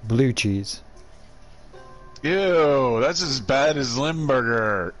 Blue cheese. Ew, that's as bad as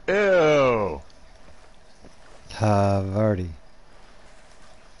Limburger. Ew. Havarti.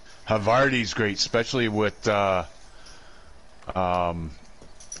 Havarti's great, especially with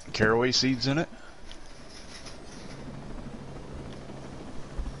caraway seeds in it.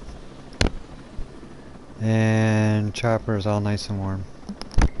 And chopper is all nice and warm.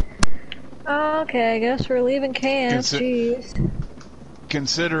 Okay, I guess we're leaving camp. Jeez.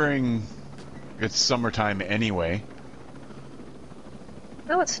 Considering it's summertime anyway.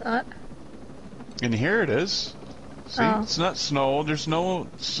 No, it's not. And here it is. See, Oh. it's not snow. There's no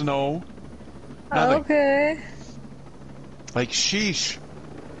snow. Nothing. Okay. Like, sheesh.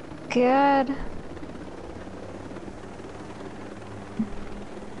 God.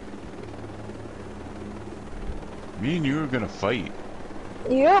 Me and you are gonna fight.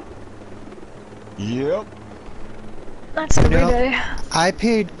 Yep. Yep. That's every day. I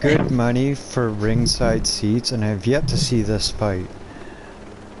paid good money for ringside seats and I've yet to see this fight.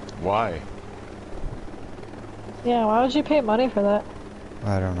 Why? Yeah, why would you pay money for that?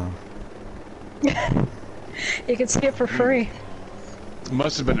 I don't know. You can see it for free. It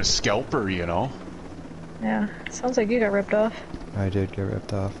must have been a scalper, you know. Yeah, sounds like you got ripped off. I did get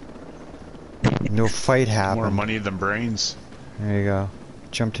ripped off. No fight happened. More money than brains. There you go.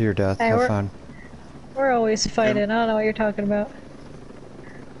 Jump to your death. Hey, Have fun. We're always fighting. I don't know what you're talking about.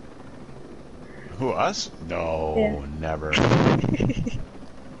 Who, us? No, Yeah. never.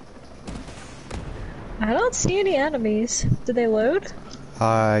 I don't see any enemies. Did they load?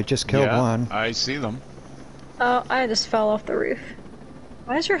 I just killed Yeah, one. I see them. Oh, I just fell off the roof.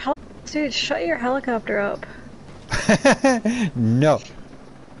 Why is your Dude, shut your helicopter up. No.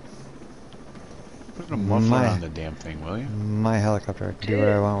 Put a muffler My- on the damn thing, will you? My helicopter. I can do what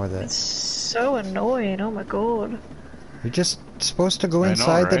I want with It's it. so annoying. Oh my god. You're just supposed to go I know,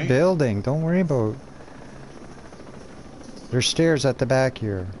 inside the right? building. Don't worry about... There's stairs at the back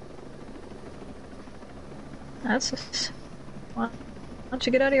here. That's just... Why don't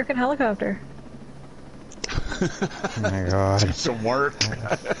you get out of your helicopter? Oh my god. Doesn't work.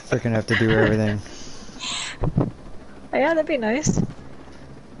 Freaking have to do everything. Oh, yeah, that'd be nice.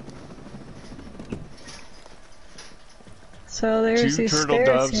 So there's Two these turtle stairs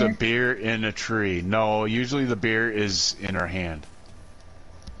doves, here. a beer in a tree. No, usually the beer is in our hand.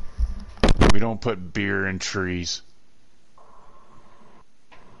 We don't put beer in trees.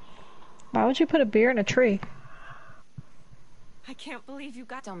 Why would you put a beer in a tree? I can't believe you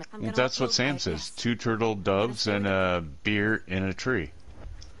got them. I'm gonna That's what upload Sam my says. guess. Two turtle doves and a beer in a tree.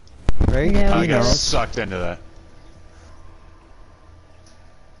 Right? Yeah, I He got knows. sucked into that.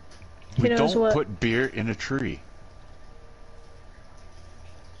 He We knows don't what? put beer in a tree.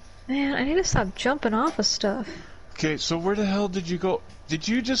 Man, I need to stop jumping off of stuff. Okay, so where the hell did you go? Did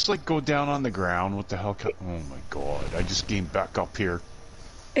you just like go down on the ground? What the hell? Oh my god! I just came back up here.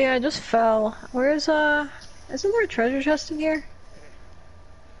 Yeah, I just fell. Where's, isn't there a treasure chest in here?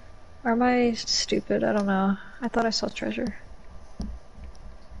 Or am I stupid? I don't know. I thought I saw treasure.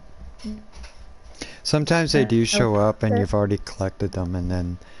 Sometimes they do show up and there. you've already collected them and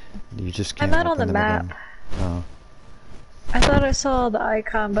then you just I'm can't not on open the them map. again. Oh. I thought I saw the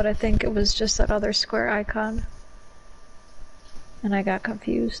icon, but I think it was just that other square icon. And I got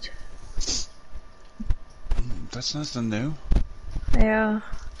confused. That's nothing new. Yeah,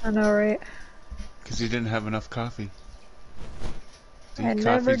 I know, right? Because you didn't have enough coffee. See, I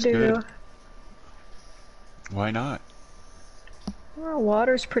never coffee's do. good. Why not? Well,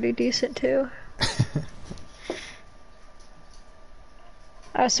 water's pretty decent too.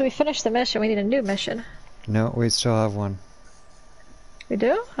 So we finished the mission. We need a new mission. No, we still have one. We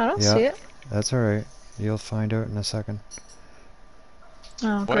do? I don't see Yep, it. that's alright. You'll find out in a second.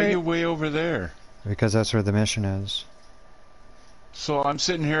 Oh, Why are great. you way over there? Because that's where the mission is. So I'm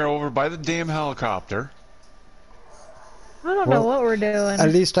sitting here over by the damn helicopter. I don't know what we're doing. At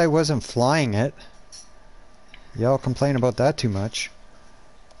least I wasn't flying it. Y'all complain about that too much.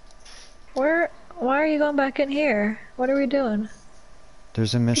 Why are you going back in here? What are we doing?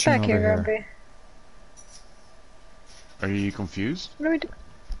 There's a Get mission back over here, here. Grumpy. Are you confused? What are we doing?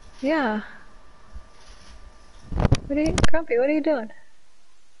 Yeah. Grumpy, what are you doing?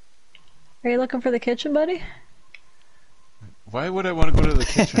 Are you looking for the kitchen, buddy? Why would I want to go to the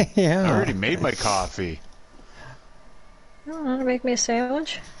kitchen? Yeah. I already made my coffee. You don't want to make me a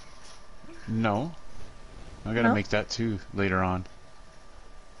sandwich? No. I gotta No? make that too later on.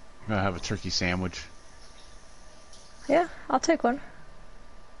 I'm gonna have a turkey sandwich. Yeah, I'll take one.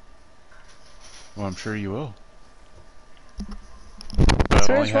 Well, I'm sure you will. So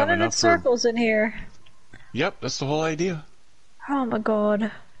we're just running in circles in here. Yep, that's the whole idea. Oh my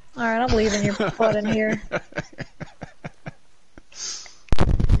god. Alright, I'm leaving your butt in here.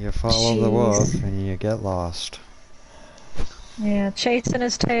 You follow the Jeez. wolf and you get lost. Yeah, chasing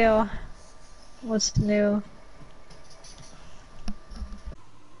his tail. What's new?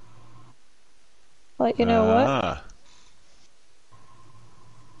 But you know what? Ah.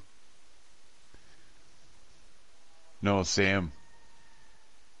 No, Sam.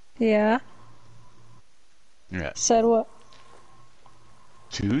 Yeah. Yeah. Said what?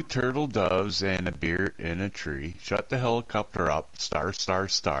 2 turtle doves and a beer in a tree. Shut the helicopter up. Star, star,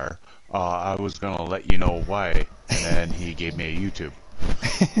 star. I was gonna let you know why. And then he gave me a YouTube.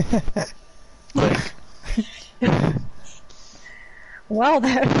 Well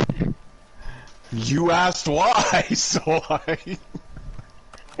then. You asked why, so I...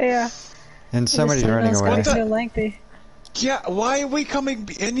 Yeah. And somebody's Just running those away. guys are lengthy. Yeah, why are we coming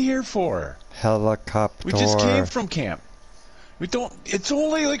in here for? Helicopter. We just came from camp. We don't... It's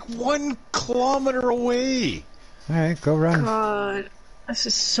only like 1 kilometer away. Alright, go run. God. This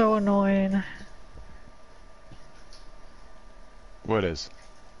is so annoying. What is?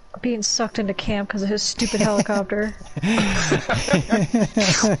 Being sucked into camp because of his stupid helicopter.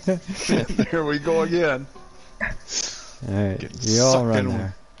 There we go again. Alright, Getting you all sucked run in.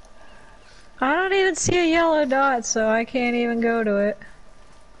 there. I don't even see a yellow dot, so I can't even go to it.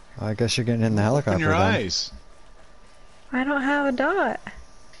 I guess you're getting in the helicopter Open your then. eyes. I don't have a dot.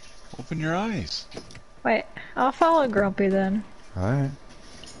 Open your eyes. Wait, I'll follow Grumpy then. Alright,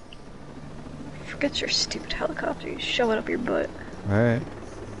 Forget your stupid helicopter, you shove it up your butt. alright.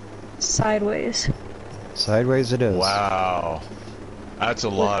 Sideways. Sideways it is. Wow. That's a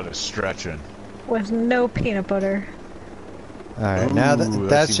lot of stretching. With no peanut butter. Alright, now Ooh,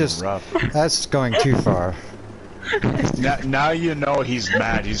 that's even just... rough. That's going too far. Now you know he's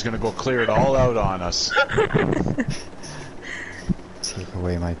mad. He's gonna go clear it all out on us. Take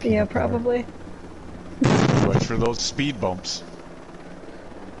away my peanut Yeah, butter. probably. Watch for those speed bumps.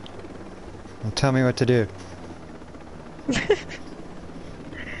 Well, tell me what to do.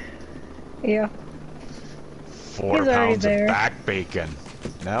 Yeah. 4 He's already pounds of there. back bacon.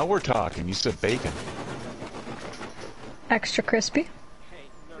 Now we're talking. You said bacon. Extra crispy.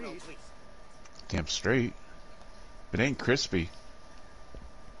 Damn straight. It ain't crispy.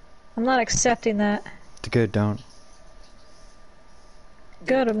 I'm not accepting that. Good, don't.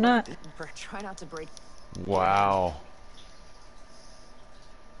 Good, I'm not. Try not to break. Wow.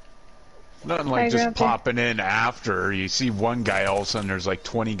 Nothing Hi, like just Grumpy. popping in after. You see one guy, all of a sudden there's like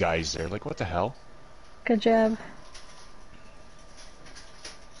 20 guys there. Like, what the hell? Good job.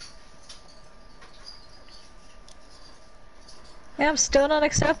 Yeah, I'm still not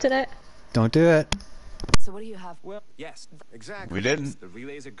accepting it. Don't do it. So what do you have? Well, yes, exactly. We didn't. The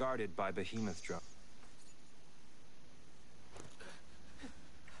relays are guarded by behemoth drone.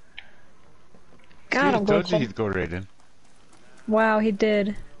 God, See, I'm I going told you he'd go right in. Wow, he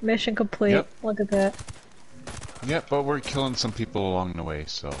did. Mission complete. Yep. Look at that. Yeah, but we're killing some people along the way,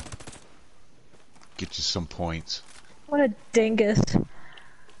 so... Get you some points. What a dingus.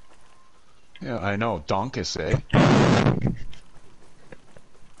 Yeah, I know. Donkus, eh?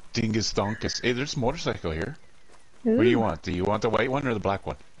 Dingus donkus. Hey, there's a motorcycle here. Ooh, What do you want? Do you want the white one or the black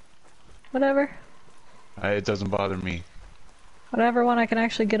one? Whatever. It doesn't bother me. Whatever one I can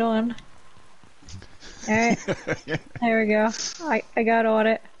actually get on. Alright, there we go. I got on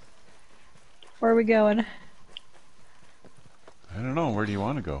it. Where are we going? I don't know. Where do you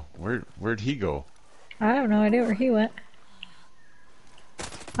want to go? Where'd he go? I have no idea where he went.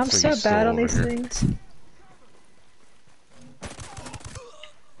 I'm So so you stole bad on over these here. things.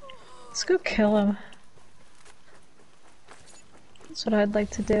 Let's go kill him. That's what I'd like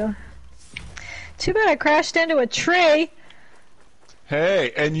to do. Too bad I crashed into a tree!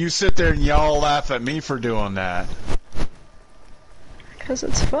 Hey, and you sit there and y'all laugh at me for doing that. Because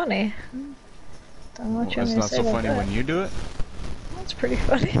it's funny. Don't know what you want It's me to not say so about funny that. when you do it. That's pretty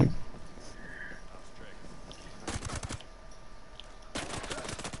funny.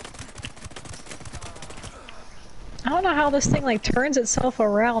 I don't know how this thing like turns itself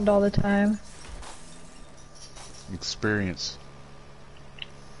around all the time. Experience.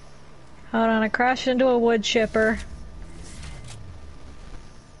 Hold on, I crashed into a wood chipper.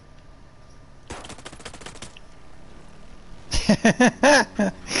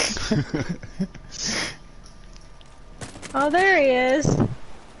 Oh, there he is.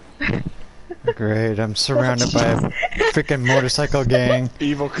 Great, I'm surrounded by a freaking motorcycle gang.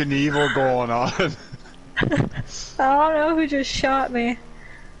 Evil Knievel going on. I don't know who just shot me.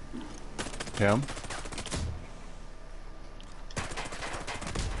 Him?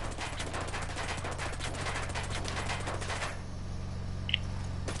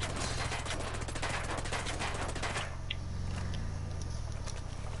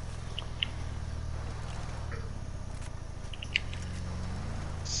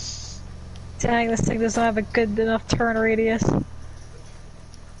 Dang, this thing doesn't have a good enough turn radius.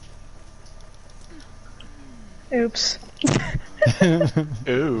 Oops.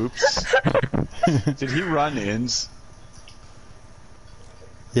 Oops. Did he run ins?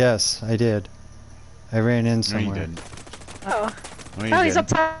 Yes, I did. I ran in No, you somewhere. didn't. Oh. No, you Oh, he's up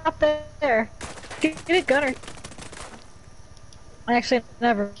didn't. top there. Get it, Gunner. Actually, I'm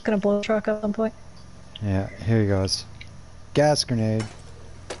never gonna blow the truck up at some point. Yeah, here he goes. Gas grenade.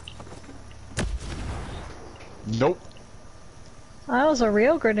 Nope. That was a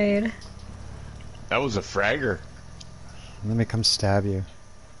real grenade. That was a fragger. Let me come stab you.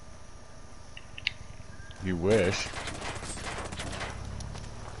 You wish.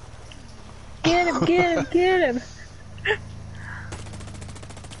 Get him, get him, get him!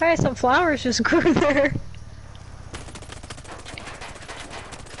 Alright, some flowers just grew there.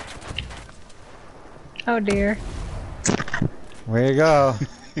 Oh dear. Where you go?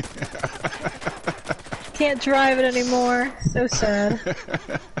 Can't drive it anymore. So sad.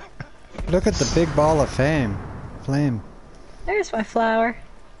 Look at the big ball of flame. There's my flower.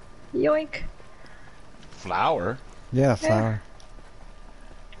 Yoink. Flower? Yeah, flower.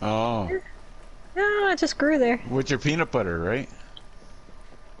 Oh. No, it just grew there. With your peanut butter, right?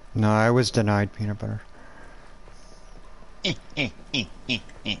 No, I was denied peanut butter. Hey,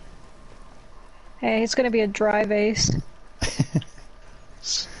 it's gonna be a dry vase.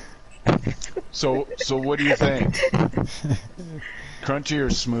 So what do you think? Crunchy or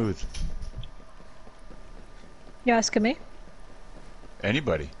smooth? You asking me?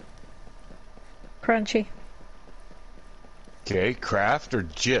 Anybody. Crunchy. Okay, Kraft or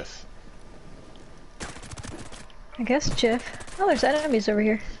Jif? I guess Jif. Oh, there's enemies over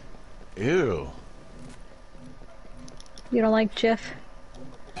here. Ew. You don't like Jif?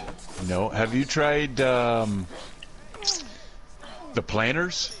 No. Have you tried the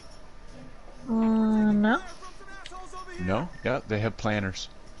planters? No. No? Yeah, they have planters.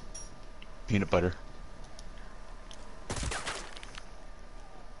 Peanut butter.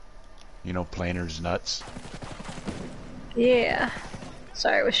 You know, planters nuts. Yeah.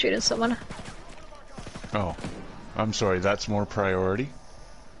 Sorry, I was shooting someone. Oh, I'm sorry, that's more priority.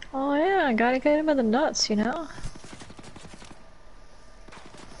 Oh yeah, I gotta get him in the nuts, you know?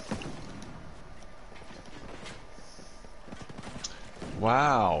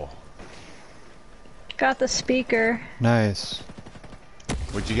 Wow. Got the speaker. Nice.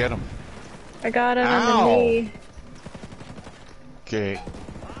 Where'd you get them? I got him in the Ow. knee. Okay,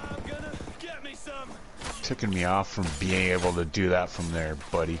 I'm gonna get me some. ticking me off from being able to do that from there,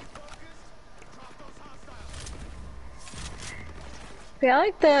 buddy. Yeah, I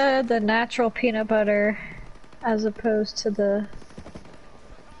like the natural peanut butter as opposed to the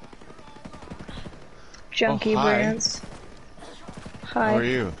junky hi. brands. Hi. How are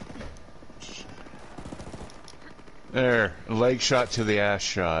you? There, leg shot to the ass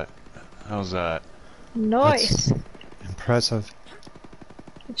shot. How's that? Nice. Impressive.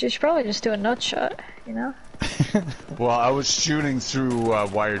 But you should probably just do a nut shot, you know? Well, I was shooting through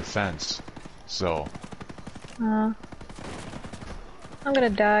wired fence, so. I'm gonna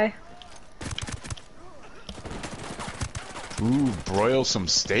die. Ooh, broil some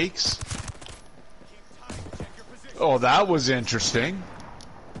steaks? Oh, that was interesting.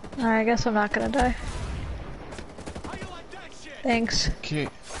 Alright, I guess I'm not gonna die. How you like that shit? Thanks. Okay.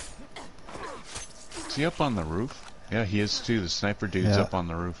 Is he up on the roof? Yeah, he is too. The sniper dude's Yeah. up on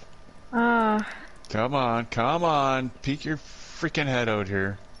the roof. Ah, Come on, come on. Peek your freaking head out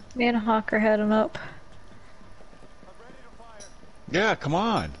here. me and Hawk are heading up. Yeah, come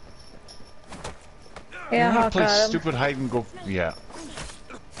on. Yeah, You wanna Hawk play got him. stupid hide and go? Yeah.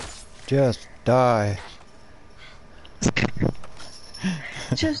 Just die.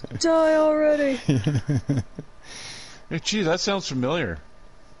 Just die already. Hey, gee, that sounds familiar.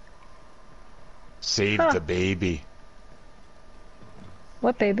 Save Huh. the baby.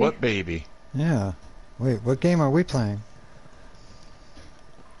 What baby? What baby? Yeah. Wait, what game are we playing?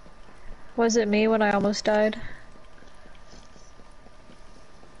 Was it me when I almost died?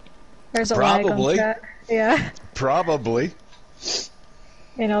 There's a Probably. lag on chat. Yeah. Probably.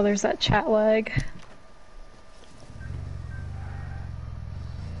 You know, there's that chat lag.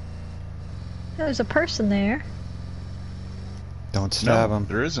 There's a person there. Don't stab No, him.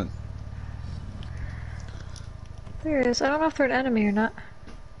 there isn't. There is. I don't know if they're an enemy or not.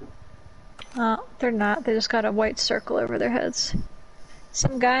 Oh, they're not. They just got a white circle over their heads.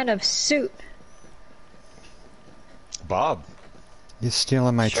 Some guy in a suit. Bob. He's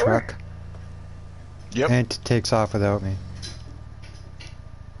stealing my Sure. truck Yep. and takes off without me.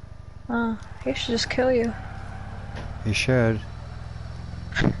 Oh, he should just kill you. He should.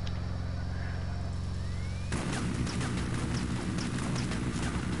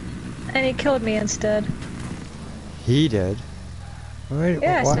 And he killed me instead. He did. Wait,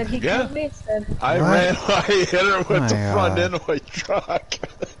 Yeah, I what? said he Yeah. killed me instead. I What? ran. I hit her with My the front God. end of my truck.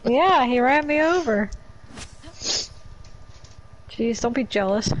 Yeah, he ran me over. Jeez, don't be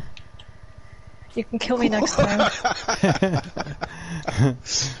jealous. You can kill me next time.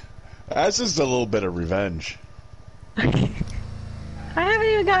 That's just a little bit of revenge. I haven't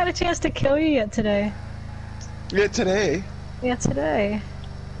even gotten a chance to kill you yet today. Yeah, today. Yeah, today.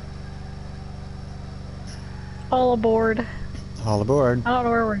 All aboard. All aboard. I don't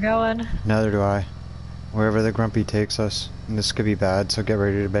know where we're going. Neither do I. Wherever the grumpy takes us. And this could be bad, so get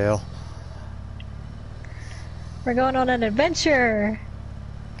ready to bail. We're going on an adventure.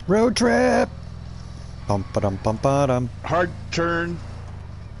 Road trip! Bum ba dum bum ba dum. Hard turn.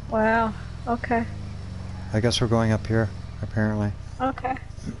 Wow. Okay. I guess we're going up here, apparently. Okay.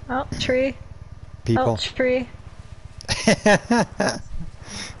 Oh, tree. People. Oh, tree.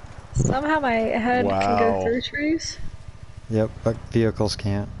 Somehow my head can Wow. go through trees. Yep, but vehicles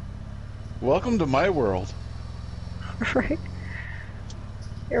can't. Welcome to my world. Right.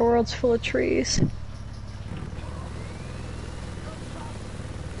 Your world's full of trees.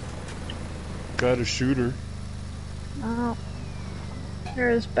 Got a shooter. Oh.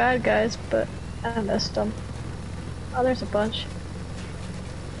 There's bad guys, but I missed them. Oh, there's a bunch.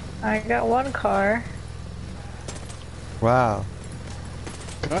 I got one car. Wow.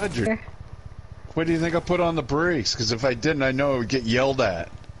 God, you're... Here. What do you think I put on the brakes? Because if I didn't, I know I would get yelled at.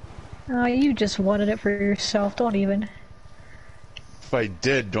 Oh, you just wanted it for yourself. Don't even. If I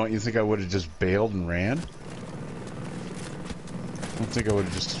did, don't you think I would have just bailed and ran? I don't think I would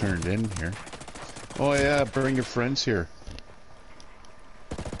have just turned in here. Oh yeah, bring your friends here.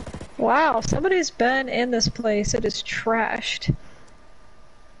 Wow, somebody's been in this place. It is trashed.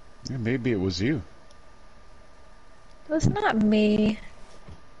 Yeah, maybe it was you. It's not me.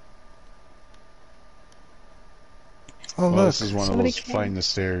 Oh, Well, look. this is one somebody of those came. find the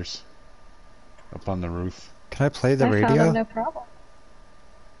stairs. Up on the roof. Can I play the I found radio? them, no problem.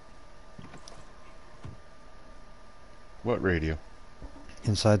 What radio?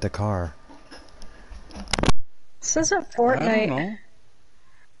 Inside the car. This isn't I don't Fortnite. know.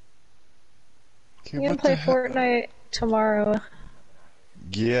 Okay, You can what play the heck? Fortnite tomorrow.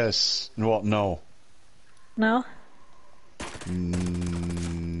 Yes. Well, no. No?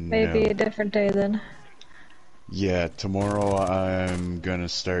 Maybe No. a different day then. Yeah, tomorrow I'm gonna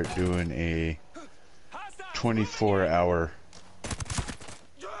start doing a 24-hour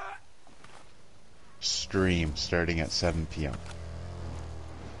stream starting at 7 p.m.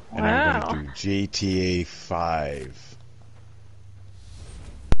 And I'm Wow. gonna do GTA 5.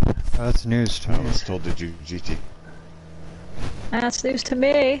 Oh, that's news to I me. was told to do GT. That's news to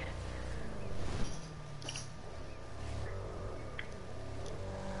me.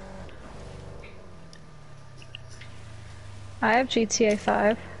 I have GTA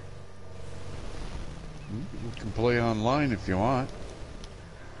 5. You can play online if you want.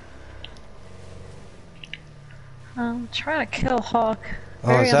 I'm trying to kill Hawk. Oh,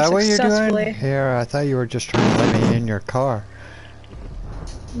 Very is that what you're doing? unsuccessfully. Here, I thought you were just trying to let me in your car.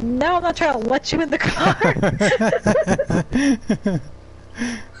 No, I'm not trying to let you in the car.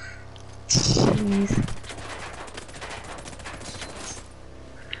 Jeez.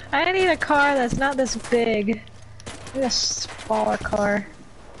 I need a car that's not this big. I need a smaller car.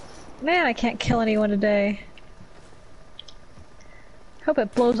 Man, I can't kill anyone today. Hope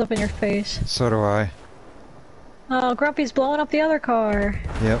it blows up in your face. So do I. Oh, Grumpy's blowing up the other car.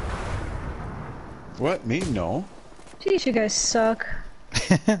 Yep. What? Me? No. Jeez, you guys suck.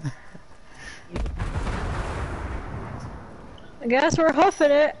 I guess we're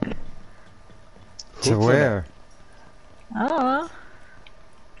hoofing it. To where? I don't know.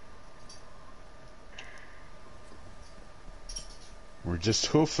 We're just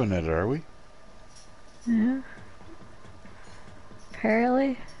hoofing it, are we? Yeah.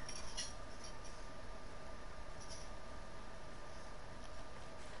 Apparently.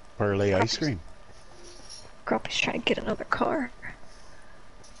 Parlay ice cream. Grumpy's trying to get another car.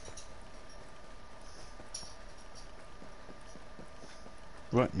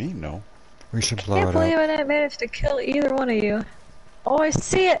 What? Me? No. We should blow Can't it believe up. I didn't manage to kill either one of you. Oh, I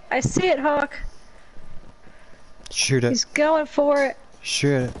see it! I see it, Hawk! Shoot it. He's going for it.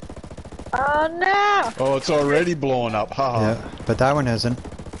 Shoot it. Oh no! Oh, it's already blowing up. Haha. Yeah, but that one isn't.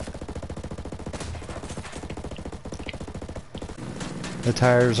 The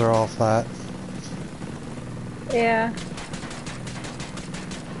tires are all flat. Yeah.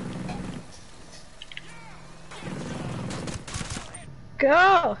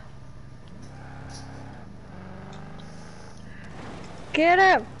 Go! Get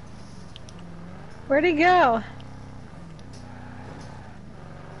him! Where'd he go?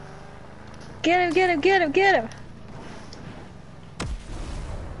 Get him, get him, get him, get him!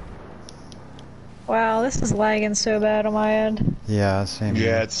 Wow, this is lagging so bad on my end. Yeah, same Yeah,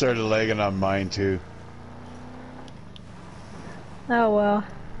 here. it started lagging on mine too. Oh well.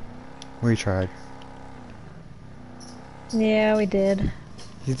 We tried. Yeah, we did.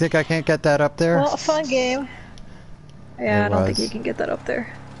 You think I can't get that up there? Well, a fun game. Yeah, It I don't think was. you can get that up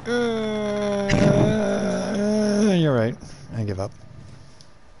there. You're right. I give up.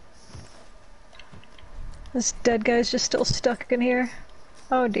 This dead guy's just still stuck in here.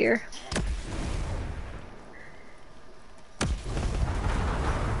 Oh dear.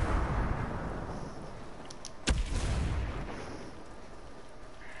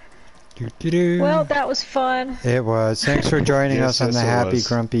 Doo-doo-doo. Well, that was fun. It was. Thanks for joining Yes, us on yes, the it Happy was.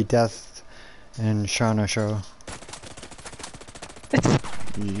 Grumpy Death and Shana show.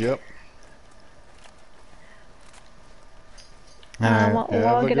 Yep. Alright. I'll Yeah, have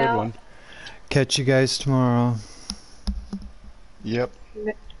log a it good out. one. Catch you guys tomorrow. Yep.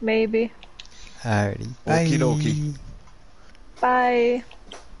 Maybe. Alrighty. Bye. Okie dokie. Bye.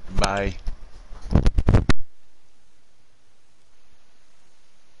 Bye.